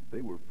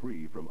 They were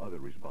free from other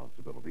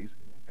responsibilities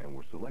and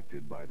were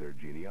selected by their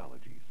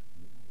genealogies.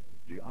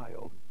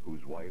 Jeiel,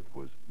 whose wife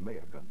was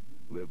Maacah,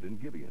 lived in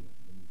Gibeon.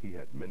 He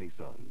had many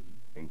sons,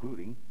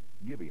 including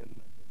Gibeon,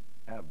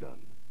 Abdon,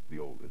 the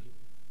oldest,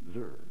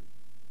 Zur,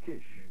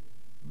 Kish,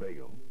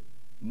 Baal,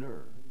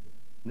 Ner,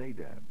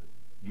 Nadab,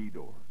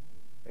 Gedor,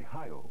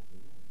 Ahio,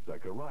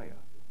 Zechariah,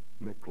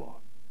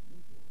 Mikloth.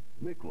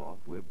 Mikloth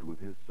lived with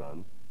his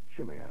son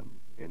Shimeam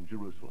in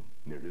Jerusalem,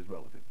 near his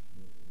relatives.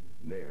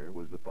 Ner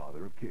was the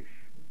father of Kish.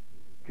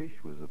 Kish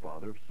was the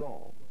father of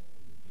Saul.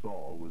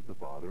 Saul was the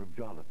father of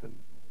Jonathan,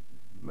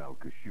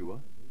 Malchishua,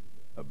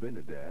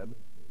 Abinadab,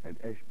 and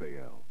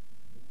Eshbaal.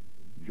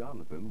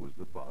 Jonathan was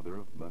the father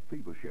of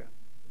Mephibosheth.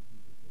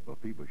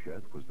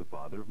 Mephibosheth was the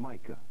father of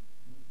Micah.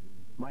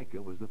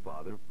 Micah was the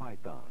father of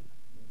Python,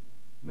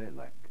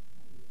 Melech,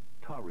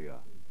 Tariah,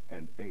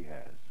 and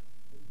Ahaz.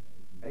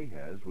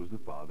 Ahaz was the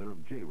father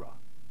of Jerah.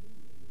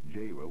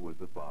 Jerah was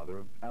the father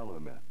of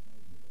Alameth,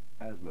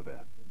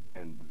 Asmaveth,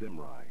 and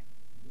Zimri.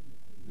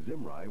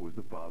 Zimri was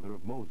the father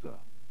of Moza.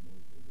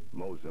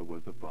 Moza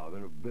was the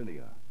father of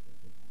Biniah,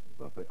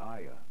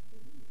 Maphaiah,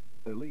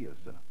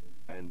 Eliasa,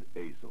 and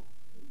Azel.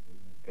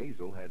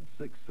 Azel had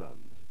 6 sons,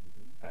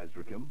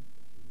 Azrikam,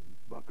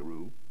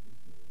 Bacharu,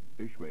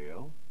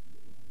 Ishmael,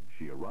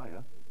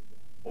 Sheariah,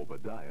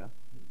 Obadiah,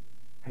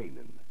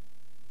 Hanan.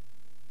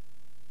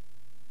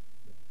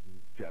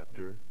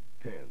 Chapter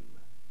 10.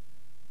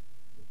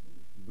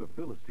 The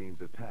Philistines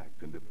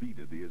attacked and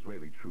defeated the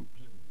Israeli troops,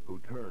 who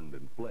turned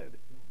and fled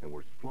and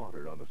were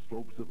slaughtered on the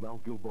slopes of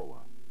Mount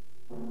Gilboa.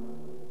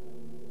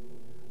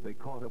 They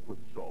caught up with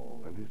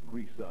Saul and his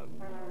 3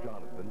 sons,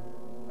 Jonathan,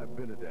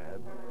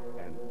 Abinadab,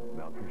 and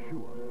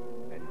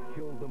Malchishua, and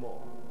killed them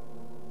all.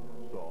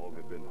 Saul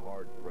had been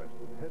hard-pressed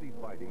with heavy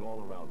fighting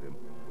all around him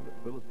when the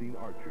Philistine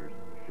archers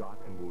shot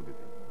and wounded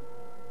him.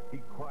 He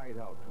cried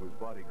out to his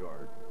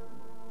bodyguard,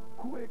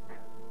 "Quick!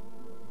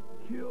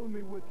 Kill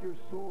me with your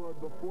sword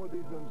before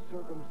these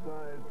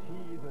uncircumcised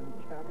heathen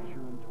capture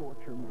and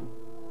torture me."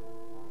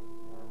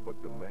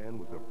 But the man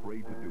was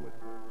afraid to do it,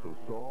 so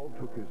Saul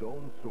took his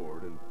own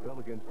sword and fell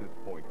against its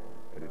point,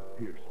 and it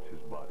pierced his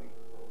body.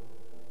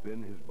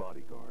 Then his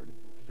bodyguard,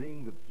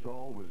 seeing that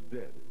Saul was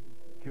dead,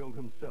 killed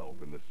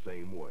himself in the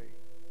same way.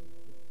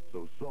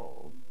 So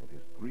Saul and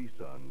his 3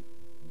 sons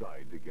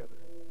died together.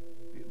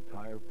 The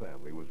entire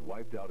family was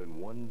wiped out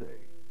in one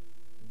day.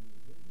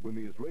 When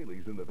the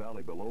Israelis in the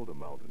valley below the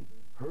mountain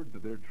heard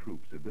that their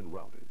troops had been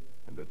routed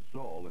and that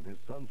Saul and his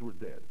sons were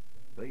dead,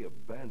 they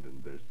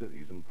abandoned their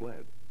cities and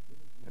fled.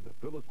 And the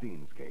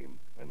Philistines came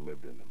and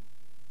lived in them.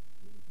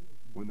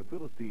 When the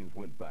Philistines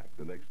went back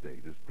the next day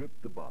to strip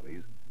the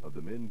bodies of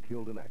the men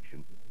killed in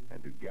action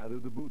and to gather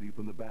the booty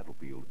from the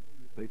battlefield,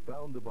 they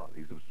found the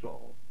bodies of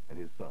Saul and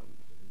his sons.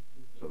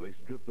 So they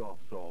stripped off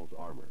Saul's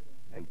armor,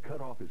 and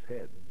cut off his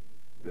head.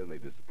 Then they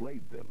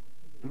displayed them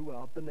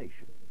throughout the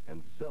nation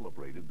and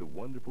celebrated the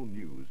wonderful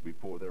news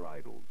before their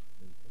idols.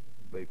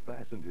 They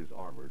fastened his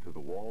armor to the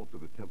walls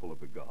of the temple of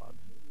the gods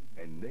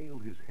and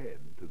nailed his head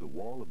to the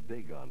wall of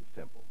Dagon's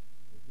temple.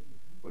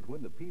 But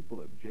when the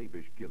people of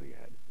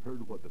Jabesh-Gilead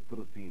heard what the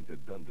Philistines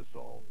had done to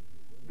Saul,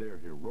 their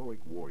heroic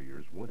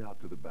warriors went out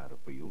to the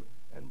battlefield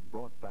and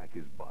brought back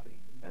his body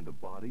and the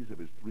bodies of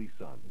his 3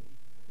 sons.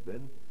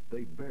 Then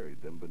they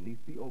buried them beneath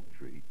the oak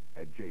tree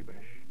at Jabesh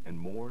and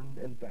mourned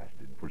and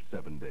fasted for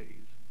 7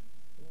 days.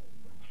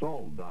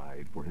 Saul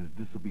died for his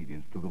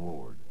disobedience to the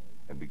Lord,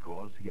 and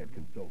because he had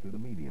consulted a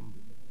medium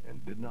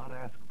and did not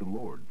ask the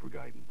Lord for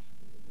guidance.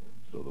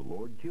 So the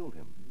Lord killed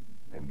him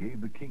and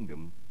gave the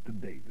kingdom to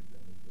David,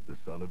 the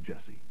son of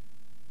Jesse.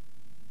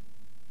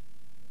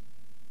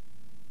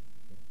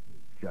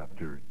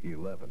 Chapter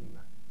 11.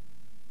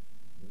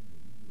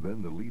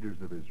 Then the leaders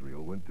of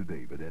Israel went to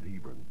David at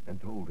Hebron and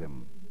told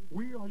him,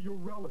 "We are your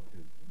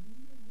relatives,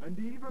 and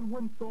even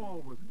when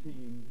Saul was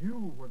king,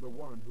 you were the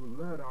one who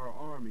led our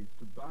armies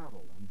to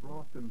battle and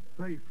brought them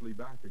safely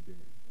back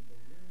again.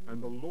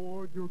 And the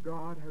Lord your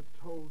God has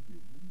told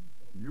you,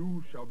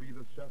 you shall be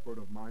the shepherd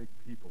of my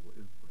people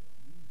Israel.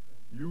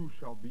 You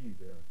shall be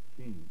their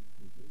king."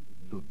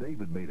 So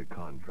David made a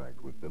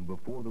contract with them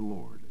before the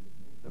Lord,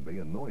 and they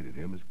anointed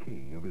him as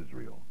king of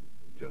Israel,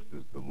 just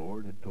as the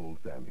Lord had told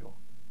Samuel.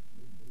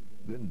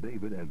 Then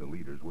David and the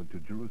leaders went to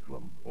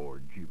Jerusalem, or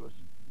Jebus,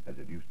 as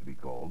it used to be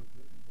called,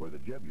 where the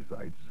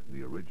Jebusites,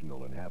 the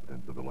original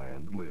inhabitants of the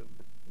land,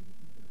 lived.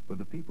 But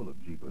the people of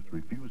Jebus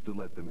refused to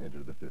let them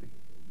enter the city.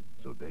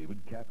 So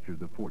David captured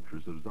the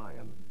fortress of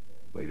Zion,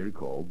 later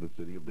called the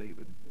City of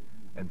David,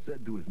 and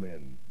said to his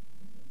men,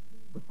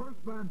 "The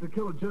first man to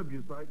kill a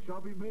Jebusite shall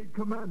be made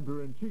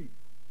commander-in-chief."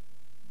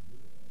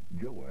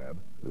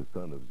 Joab, the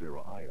son of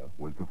Zeruiah,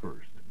 was the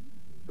first,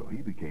 so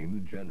he became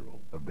the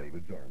general of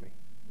David's army.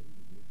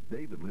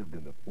 David lived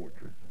in the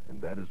fortress,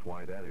 and that is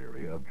why that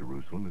area of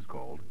Jerusalem is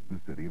called the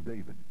City of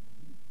David.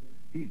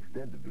 He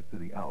extended the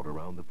city out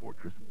around the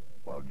fortress,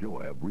 while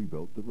Joab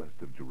rebuilt the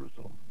rest of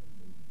Jerusalem.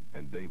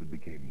 And David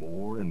became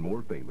more and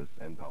more famous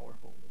and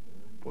powerful,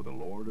 for the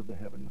Lord of the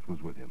heavens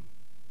was with him.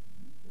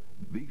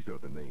 These are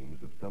the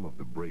names of some of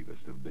the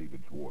bravest of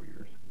David's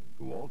warriors,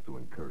 who also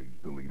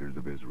encouraged the leaders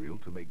of Israel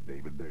to make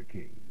David their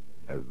king,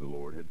 as the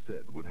Lord had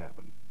said would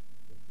happen.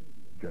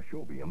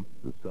 Jashobeam,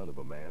 the son of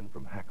a man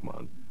from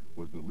Hakmon,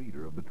 was the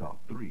leader of the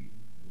top 3,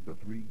 the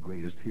 3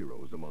 greatest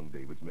heroes among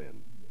David's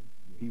men.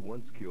 He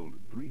once killed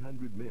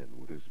 300 men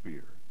with his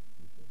spear.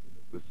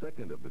 The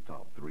second of the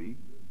top 3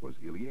 was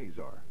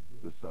Eleazar,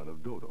 the son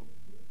of Dodo,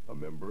 a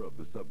member of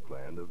the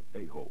subclan of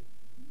Aho.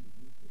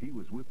 He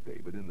was with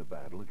David in the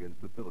battle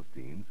against the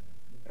Philistines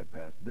at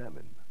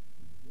Pas-Dammim.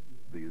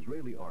 The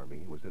Israeli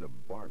army was in a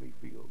barley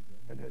field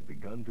and had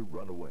begun to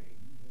run away,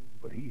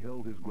 but he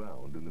held his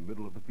ground in the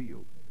middle of the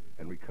field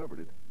and recovered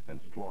it and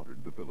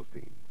slaughtered the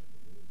Philistines.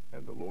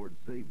 And the Lord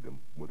saved them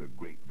with a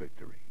great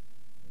victory.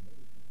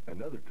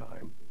 Another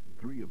time,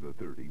 3 of the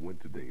 30 went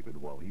to David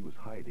while he was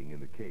hiding in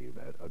the cave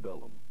at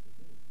Adullam.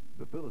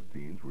 The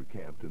Philistines were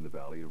camped in the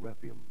valley of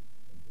Rephaim,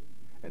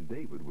 and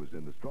David was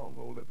in the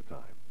stronghold at the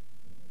time.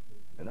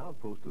 An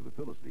outpost of the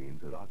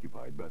Philistines had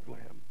occupied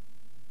Bethlehem.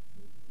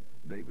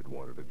 David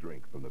wanted a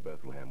drink from the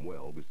Bethlehem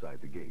well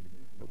beside the gate,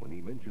 and when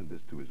he mentioned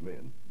this to his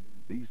men,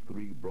 these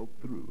 3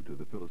 broke through to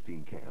the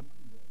Philistine camp,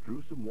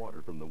 drew some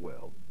water from the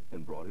well,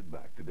 and brought it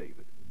back to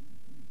David.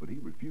 But he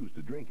refused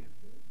to drink it.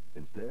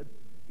 Instead,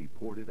 he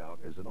poured it out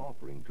as an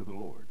offering to the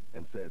Lord,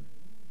 and said,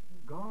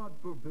 "God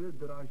forbid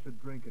that I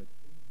should drink it.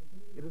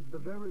 It is the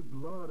very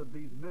blood of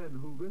these men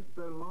who risked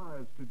their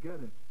lives to get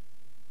it."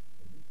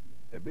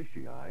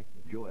 Abishai,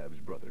 Joab's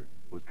brother,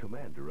 was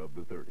commander of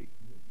the 30.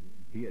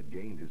 He had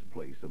gained his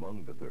place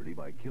among the 30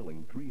 by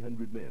killing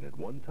 300 men at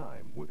one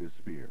time with his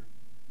spear.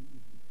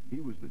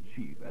 He was the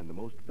chief and the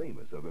most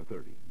famous of the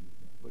 30,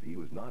 but he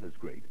was not as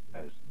great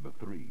as the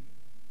 3.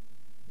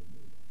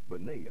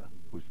 Benaiah,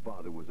 whose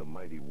father was a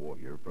mighty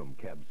warrior from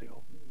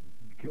Kabzeel,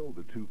 killed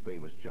the 2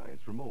 famous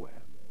giants from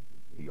Moab.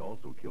 He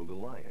also killed a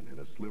lion in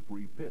a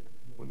slippery pit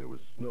when there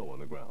was snow on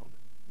the ground.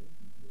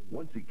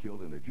 Once he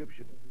killed an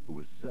Egyptian who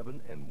was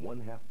 7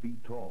 1/2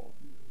 feet tall,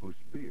 whose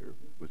spear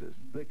was as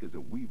thick as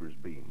a weaver's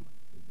beam.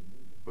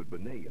 But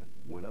Benaiah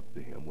went up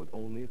to him with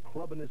only a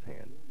club in his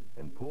hand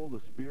and pulled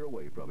the spear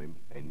away from him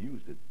and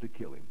used it to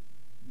kill him.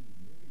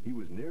 He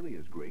was nearly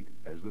as great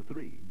as the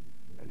 3,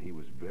 and he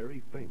was very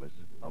famous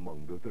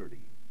among the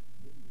 30.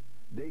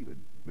 David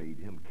made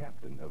him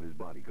captain of his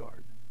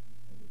bodyguard.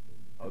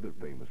 Other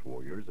famous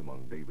warriors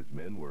among David's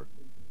men were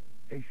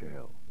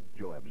Asahel,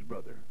 Joab's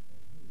brother,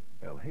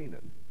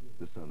 Elhanan,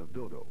 the son of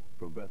Dodo,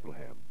 from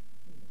Bethlehem,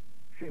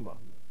 Shema,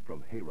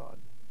 from Herod,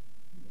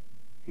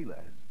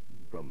 Helaz,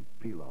 from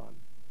Pelon,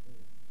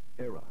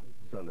 Erah,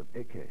 son of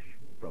Akesh,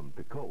 from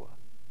Tekoa,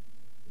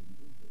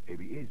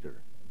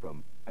 Abiezer,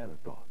 from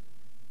Anathoth,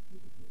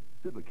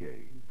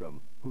 Sibbekay,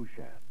 from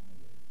Hushath,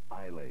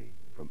 Ilai,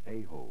 from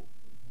Aho,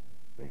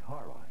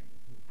 Naharai,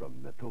 from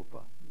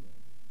Netophah,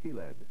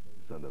 Helad,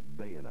 son of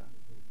Baanah,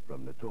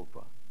 from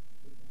Netophah,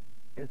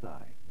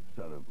 Ithai,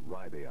 son of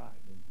Ribai,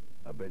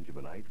 a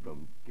Benjaminite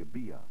from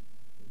Gibeah.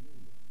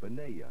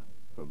 Benaiah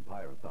from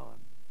Pirathon.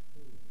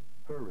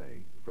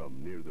 Hurray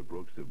from near the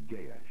brooks of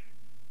Gaash.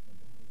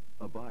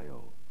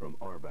 Abio from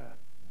Arbath.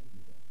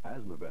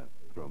 Asmaveth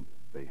from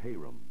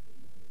Beharim.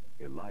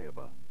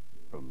 Eliabah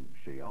from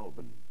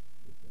Shaalban.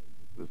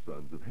 The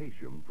sons of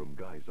Hashem from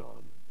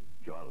Gizon.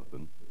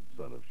 Jonathan,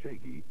 son of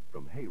Shagi,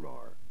 from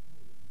Harar.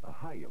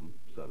 Ahiam,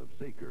 son of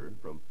Saker,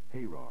 from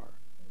Harar.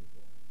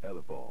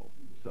 Eliphal,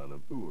 son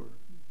of Ur.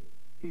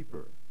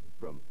 Hefer,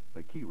 from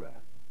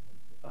Machirath.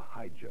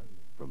 Ahijah,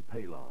 from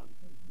Palon.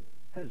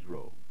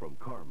 Hezro, from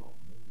Carmel.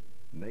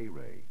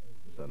 Nere,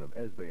 son of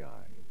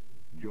Ezbai.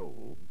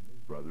 Joel,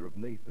 brother of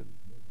Nathan.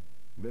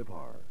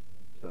 Mibhar,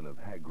 son of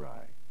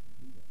Hagri.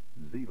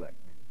 Zelek,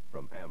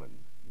 from Ammon.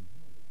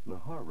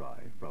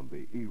 Naharai, from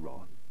the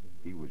Eroth.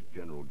 He was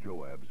General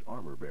Joab's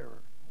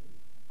armor-bearer.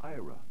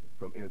 Ira,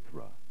 from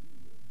Ithra.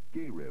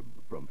 Gareb,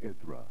 from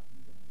Ithra.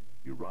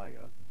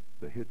 Uriah,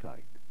 the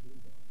Hittite.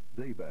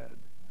 Zabad,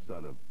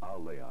 son of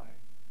Alai.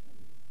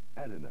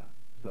 Adonah,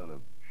 son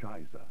of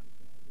Shiza,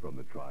 from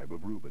the tribe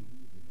of Reuben.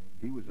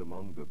 He was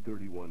among the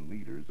 31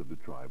 leaders of the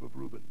tribe of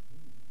Reuben.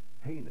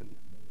 Hanan,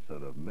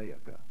 son of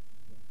Maacah.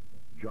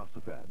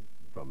 Josaphat,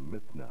 from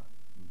Mithna.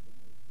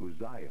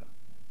 Uzziah,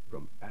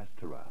 from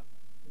Ashtaroth.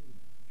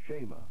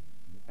 Shema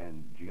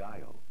and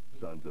Jeiel,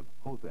 sons of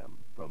Hotham,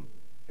 from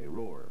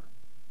Eror.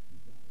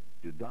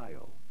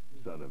 Jediel,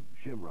 son of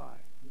Shimri.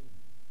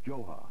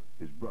 Joha,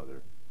 his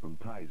brother, from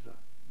Tiza.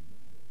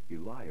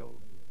 Eliel,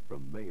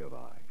 from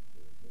Maavi.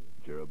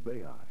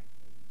 Jerubai,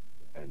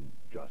 and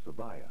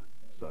Josabiah,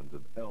 sons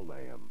of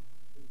Elnaam.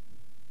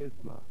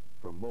 Ithma,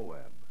 from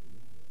Moab.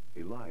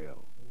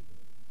 Eliel,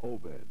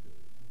 Obed,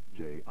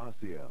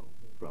 Jaasiel,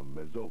 from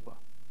Mezobah.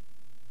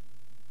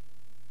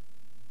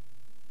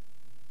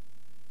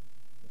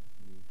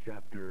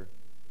 Chapter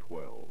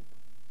 12.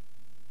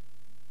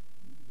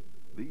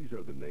 These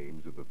are the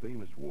names of the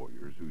famous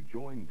warriors who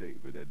joined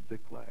David at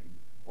Ziklag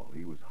while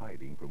he was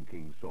hiding from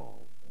King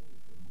Saul.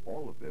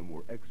 All of them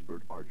were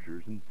expert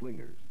archers and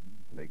slingers,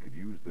 and they could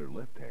use their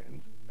left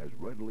hands as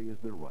readily as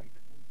their right.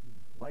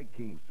 Like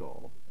King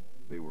Saul,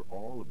 they were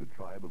all of the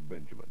tribe of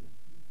Benjamin.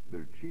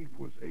 Their chief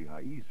was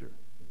Ahiezer,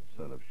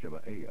 son of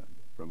Shemaiah,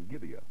 from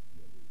Gibeah.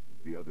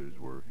 The others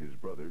were his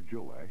brother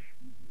Joash,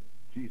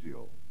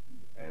 Jeziel,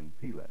 and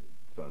Pelet,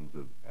 sons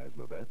of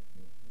Asmaveth,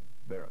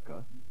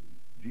 Berekah,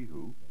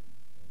 Jehu,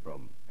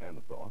 from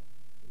Anathoth,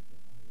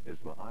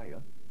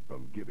 Ismaiah,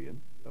 from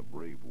Gibeon, a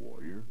brave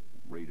warrior,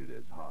 rated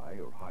as high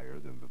or higher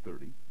than the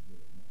 30,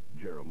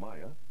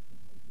 Jeremiah,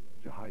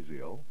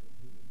 Jehaziel,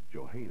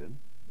 Johanan,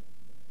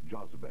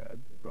 Jozabad,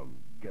 from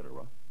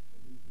Gedera,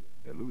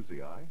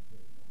 Eluzai,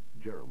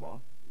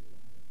 Jeremoth,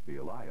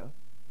 Bealiah,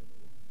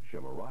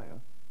 Shemariah,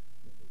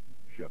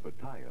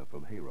 Shephatiah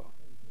from Haroth,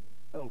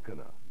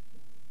 Elkanah,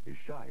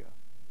 Ishiah,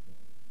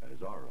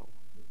 Azarel,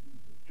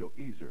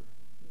 Joezer,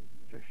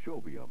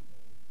 Jeshobeam,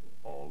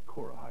 all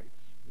Korahites,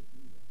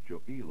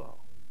 Joelah,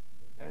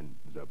 and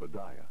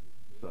Zebadiah,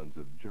 sons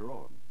of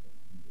Jeroham,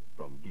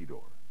 from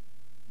Gedor.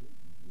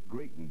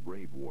 Great and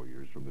brave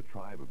warriors from the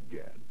tribe of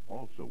Gad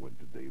also went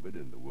to David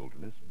in the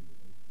wilderness.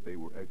 They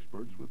were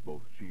experts with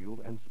both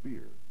shield and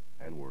spear,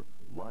 and were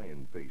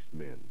lion-faced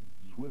men,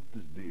 swift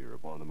as deer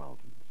upon the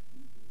mountains.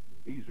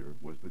 Ezer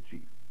was the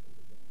chief.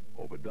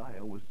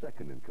 Obadiah was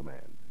second in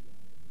command.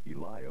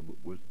 Eliab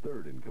was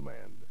third in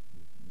command.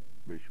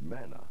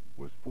 Mishmanah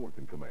was fourth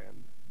in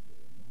command.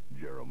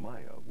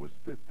 Jeremiah was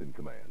fifth in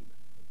command.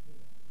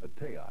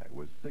 Attai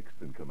was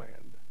sixth in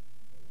command.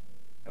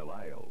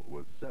 Eliel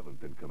was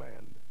seventh in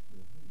command.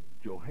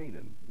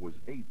 Johanan was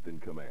eighth in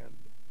command.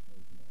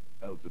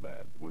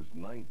 Elzabad was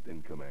ninth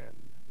in command.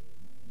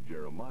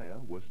 Jeremiah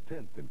was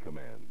 10th in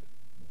command.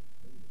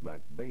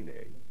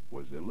 Machbenai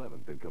was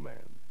 11th in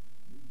command.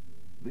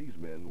 These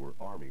men were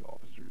army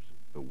officers.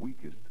 The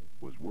weakest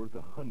was worth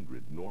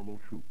 100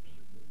 normal troops,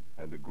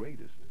 and the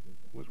greatest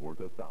was worth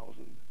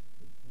 1,000.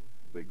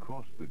 They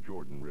crossed the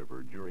Jordan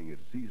River during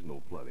its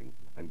seasonal flooding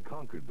and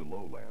conquered the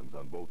lowlands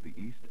on both the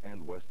east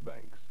and west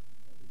banks.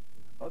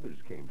 Others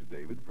came to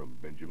David from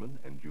Benjamin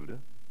and Judah.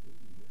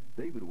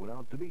 David went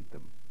out to meet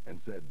them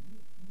and said,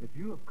 "If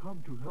you have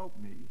come to help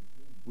me,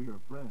 we are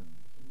friends.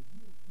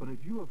 But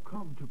if you have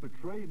come to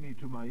betray me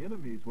to my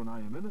enemies when I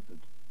am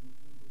innocent,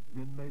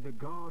 then may the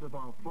God of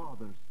our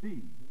fathers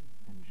see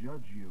and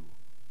judge you."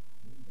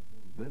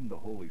 Then the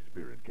Holy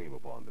Spirit came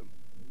upon them,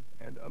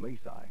 and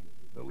Amasai,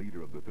 the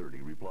leader of the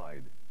 30,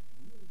 replied,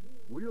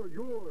 "We are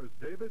yours,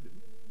 David.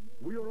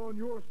 We are on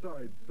your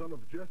side, son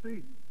of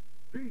Jesse.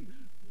 Peace,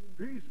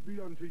 peace be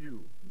unto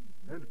you,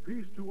 and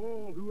peace to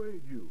all who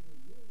aid you,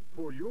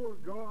 for your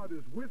God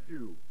is with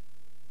you."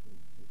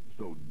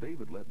 So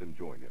David let them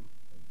join him,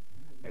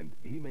 and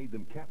he made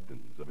them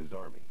captains of his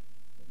army.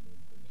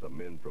 Some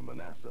men from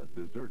Manasseh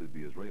deserted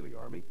the Israeli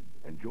army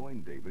and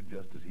joined David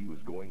just as he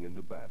was going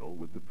into battle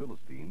with the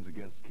Philistines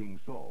against King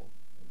Saul.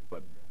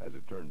 But as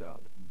it turned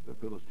out, the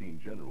Philistine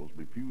generals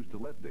refused to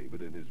let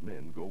David and his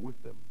men go with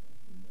them.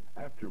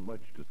 After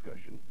much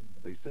discussion,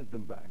 they sent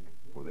them back,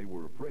 for they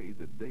were afraid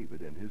that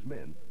David and his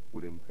men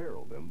would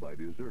imperil them by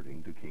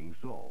deserting to King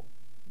Saul.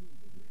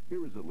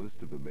 Here is a list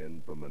of the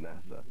men from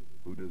Manasseh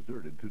who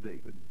deserted to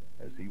David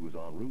as he was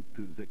en route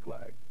to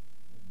Ziklag: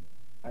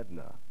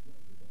 Adnah,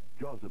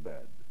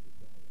 Jozabad,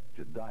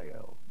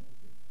 Jediael,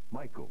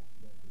 Michael,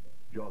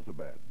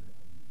 Jozabad,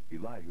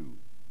 Elihu,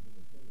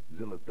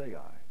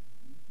 Zilethai.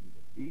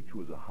 Each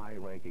was a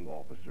high-ranking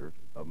officer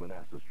of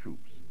Manasseh's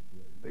troops.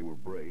 They were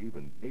brave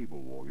and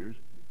able warriors,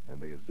 and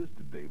they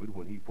assisted David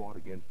when he fought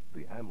against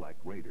the Amalek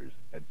raiders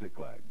at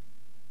Ziklag.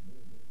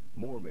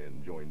 More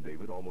men joined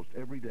David almost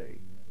every day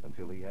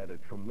until he had a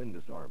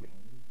tremendous army,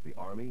 the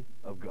army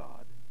of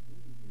God.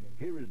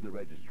 Here is the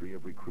registry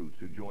of recruits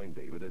who joined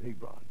David at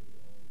Hebron.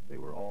 They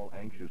were all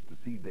anxious to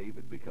see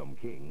David become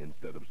king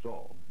instead of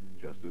Saul,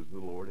 just as the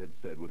Lord had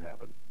said would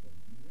happen.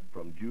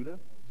 From Judah,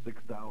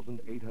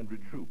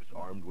 6,800 troops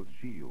armed with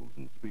shields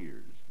and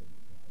spears.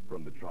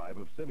 From the tribe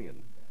of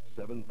Simeon,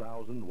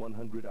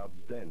 7,100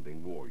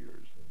 outstanding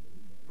warriors.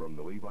 From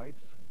the Levites,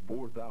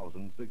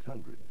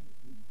 4,600.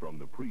 From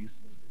the priests,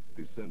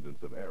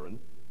 descendants of Aaron,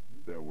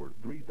 there were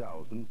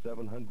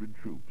 3,700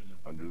 troops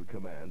under the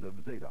command of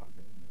Zadok,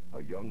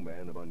 a young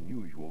man of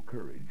unusual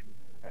courage,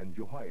 and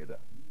Jehoiada.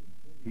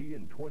 He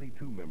and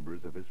 22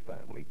 members of his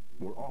family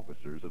were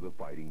officers of the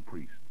fighting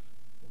priests.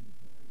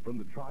 From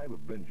the tribe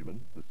of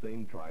Benjamin, the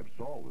same tribe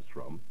Saul was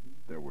from,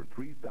 there were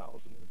 3,000.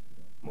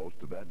 Most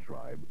of that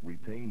tribe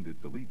retained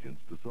its allegiance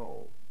to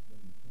Saul.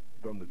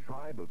 From the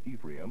tribe of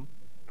Ephraim,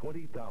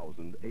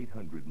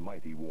 20,800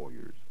 mighty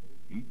warriors,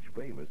 each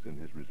famous in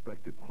his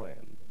respective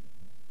clan.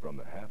 From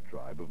the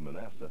half-tribe of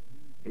Manasseh,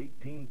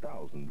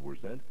 18,000 were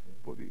sent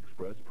for the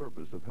express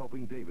purpose of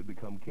helping David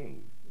become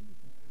king.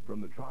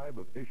 From the tribe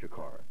of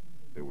Issachar,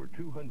 there were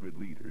 200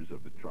 leaders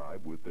of the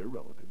tribe with their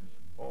relatives,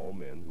 all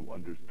men who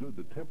understood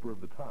the temper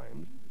of the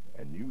times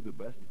and knew the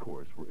best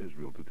course for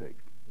Israel to take.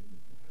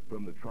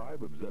 From the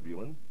tribe of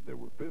Zebulun, there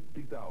were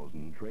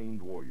 50,000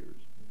 trained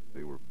warriors.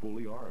 They were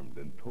fully armed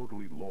and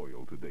totally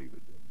loyal to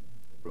David.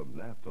 From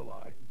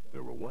Naphtali,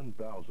 there were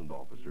 1,000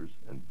 officers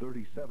and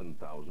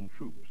 37,000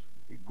 troops,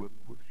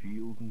 equipped with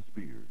shields and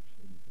spears.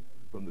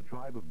 From the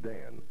tribe of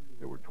Dan,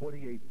 there were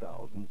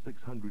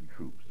 28,600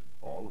 troops,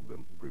 all of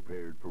them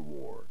prepared for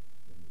war.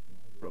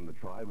 From the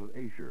tribe of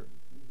Asher,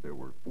 there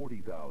were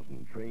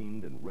 40,000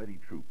 trained and ready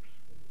troops.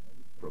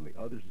 From the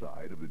other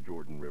side of the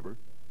Jordan River,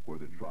 where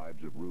the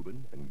tribes of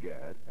Reuben and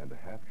Gad and the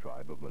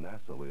half-tribe of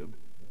Manasseh lived,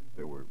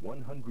 there were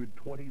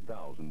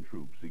 120,000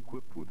 troops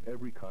equipped with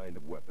every kind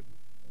of weapon.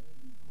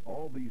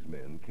 All these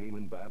men came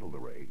in battle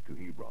array to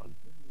Hebron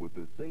with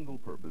the single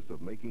purpose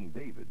of making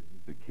David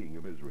the king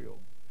of Israel.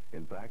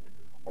 In fact,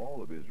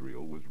 all of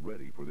Israel was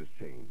ready for this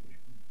change.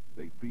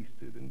 They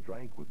feasted and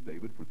drank with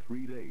David for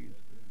 3 days,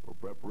 for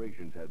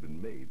preparations had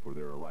been made for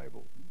their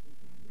arrival.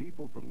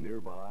 People from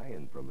nearby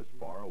and from as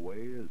far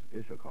away as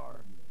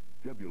Issachar,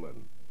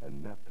 Zebulun,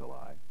 and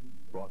Naphtali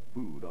brought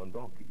food on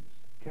donkeys,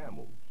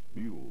 camels,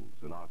 mules,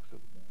 and oxen.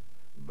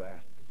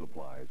 Vast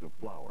supplies of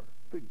flour,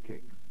 fig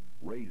cakes,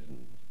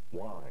 raisins,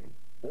 wine,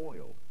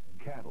 oil,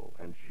 cattle,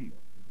 and sheep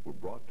were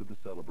brought to the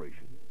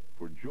celebration,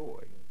 for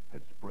joy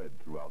had spread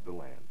throughout the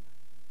land.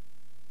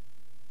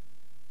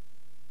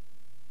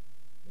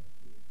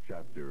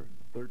 Chapter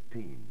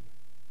 13.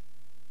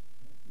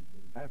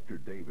 After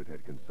David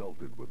had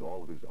consulted with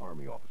all of his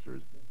army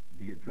officers,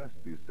 he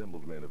addressed the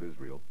assembled men of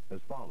Israel as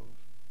follows.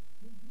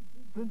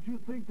 Since you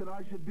think that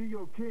I should be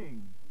your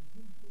king,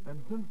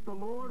 and since the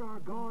Lord our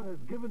God has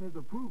given his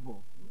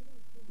approval,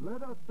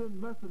 let us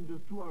send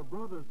messengers to our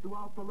brothers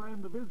throughout the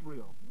land of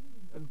Israel,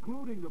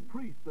 including the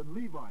priests and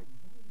Levites,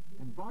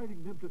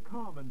 inviting them to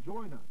come and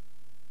join us.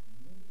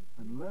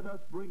 And let us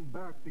bring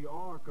back the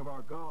ark of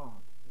our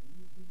God,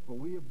 for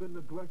we have been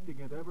neglecting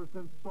it ever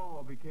since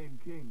Saul became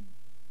king.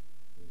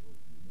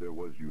 There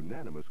was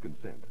unanimous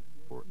consent,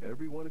 for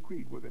everyone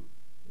agreed with him.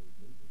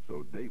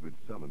 So David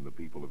summoned the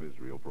people of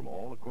Israel from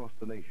all across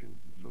the nation,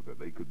 so that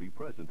they could be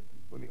present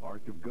when the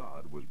ark of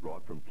God was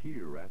brought from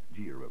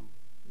Kiriath-Jearim.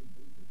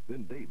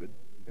 Then David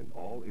and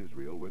all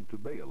Israel went to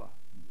Baalah,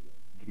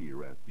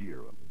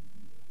 Kiriath-Jearim,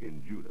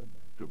 in Judah,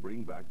 to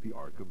bring back the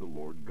ark of the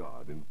Lord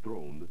God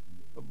enthroned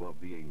above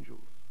the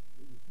angels.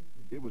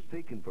 It was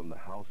taken from the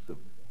house of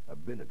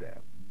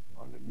Abinadab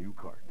on a new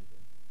cart.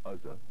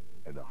 Uzzah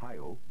and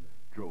Ahio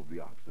drove the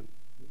oxen.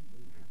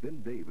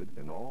 Then David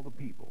and all the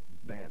people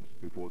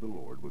danced before the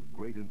Lord with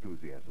great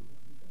enthusiasm,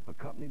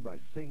 accompanied by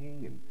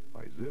singing and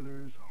by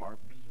zithers,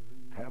 harps,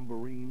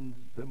 tambourines,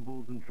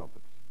 cymbals, and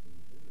trumpets.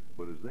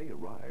 But as they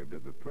arrived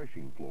at the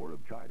threshing floor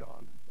of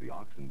Chidon, the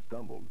oxen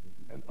stumbled,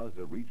 and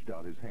Uzzah reached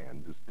out his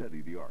hand to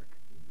steady the ark.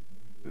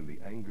 Then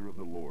the anger of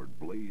the Lord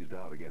blazed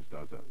out against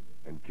Uzzah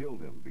and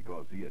killed him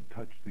because he had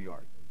touched the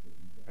ark.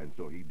 And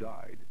so he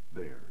died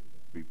there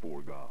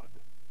before God.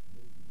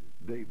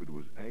 David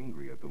was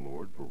angry at the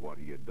Lord for what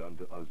he had done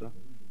to Uzzah,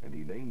 and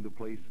he named the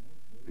place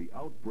the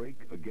Outbreak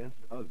against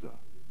Uzzah,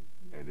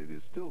 and it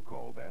is still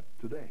called that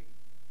today.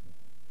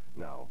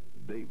 Now,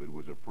 David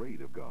was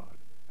afraid of God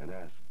and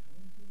asked,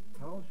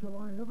 How shall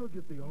I ever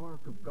get the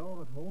ark of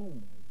God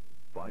home?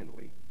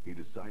 Finally, he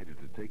decided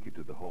to take it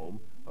to the home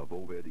of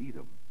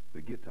Obed-Edom,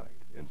 the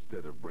Gittite,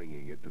 instead of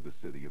bringing it to the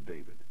city of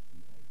David.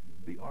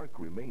 The ark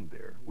remained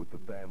there with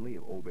the family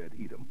of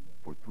Obed-Edom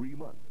for 3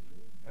 months,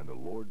 and the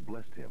Lord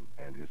blessed him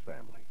and his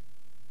family.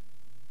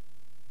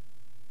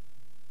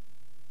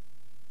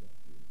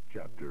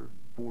 Chapter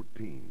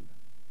 14.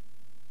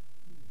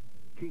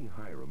 King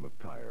Hiram of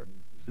Tyre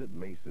sent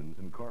masons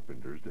and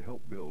carpenters to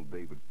help build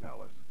David's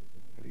palace,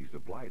 and he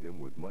supplied him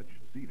with much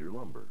cedar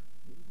lumber.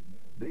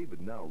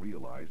 David now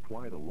realized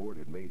why the Lord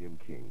had made him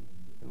king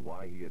and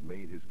why he had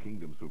made his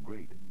kingdom so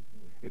great.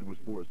 It was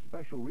for a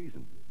special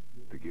reason,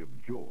 to give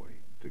joy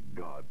to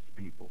God's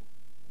people.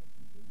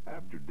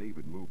 After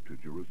David moved to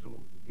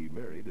Jerusalem, he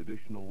married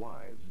additional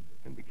wives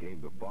and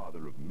became the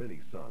father of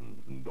many sons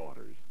and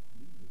daughters.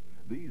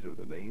 These are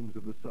the names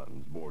of the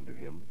sons born to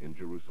him in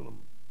Jerusalem: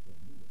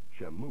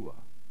 Shammua,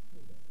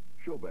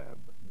 Shobab,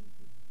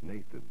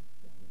 Nathan,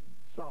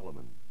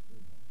 Solomon,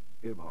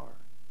 Ibhar,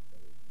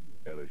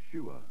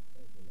 Elishua,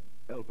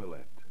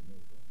 Elpelet,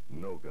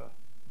 Noga,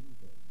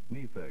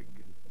 Nepheg,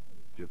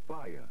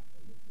 Japhiah,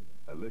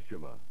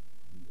 Elishama,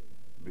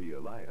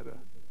 Beeliada,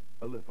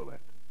 Eliphalet.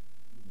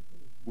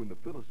 When the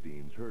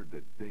Philistines heard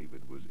that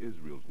David was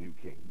Israel's new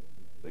king,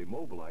 they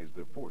mobilized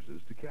their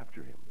forces to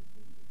capture him.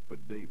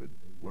 But David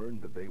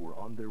learned that they were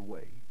on their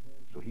way,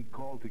 so he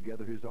called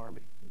together his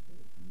army.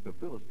 The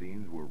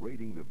Philistines were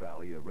raiding the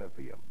valley of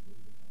Rephaim,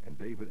 and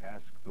David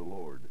asked the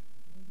Lord,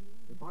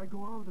 "If I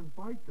go out and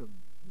fight them,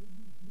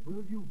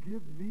 will you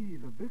give me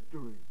the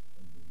victory?"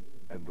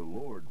 And the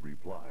Lord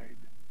replied,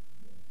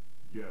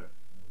 Yes,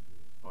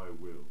 I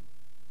will.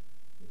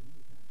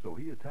 So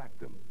he attacked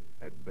them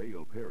at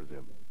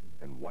Baal-perazim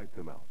and wiped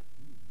them out.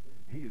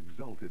 He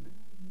exulted,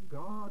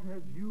 "God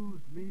has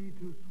used me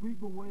to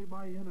sweep away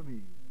my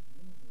enemies,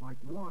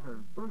 like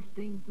water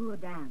bursting through a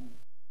dam."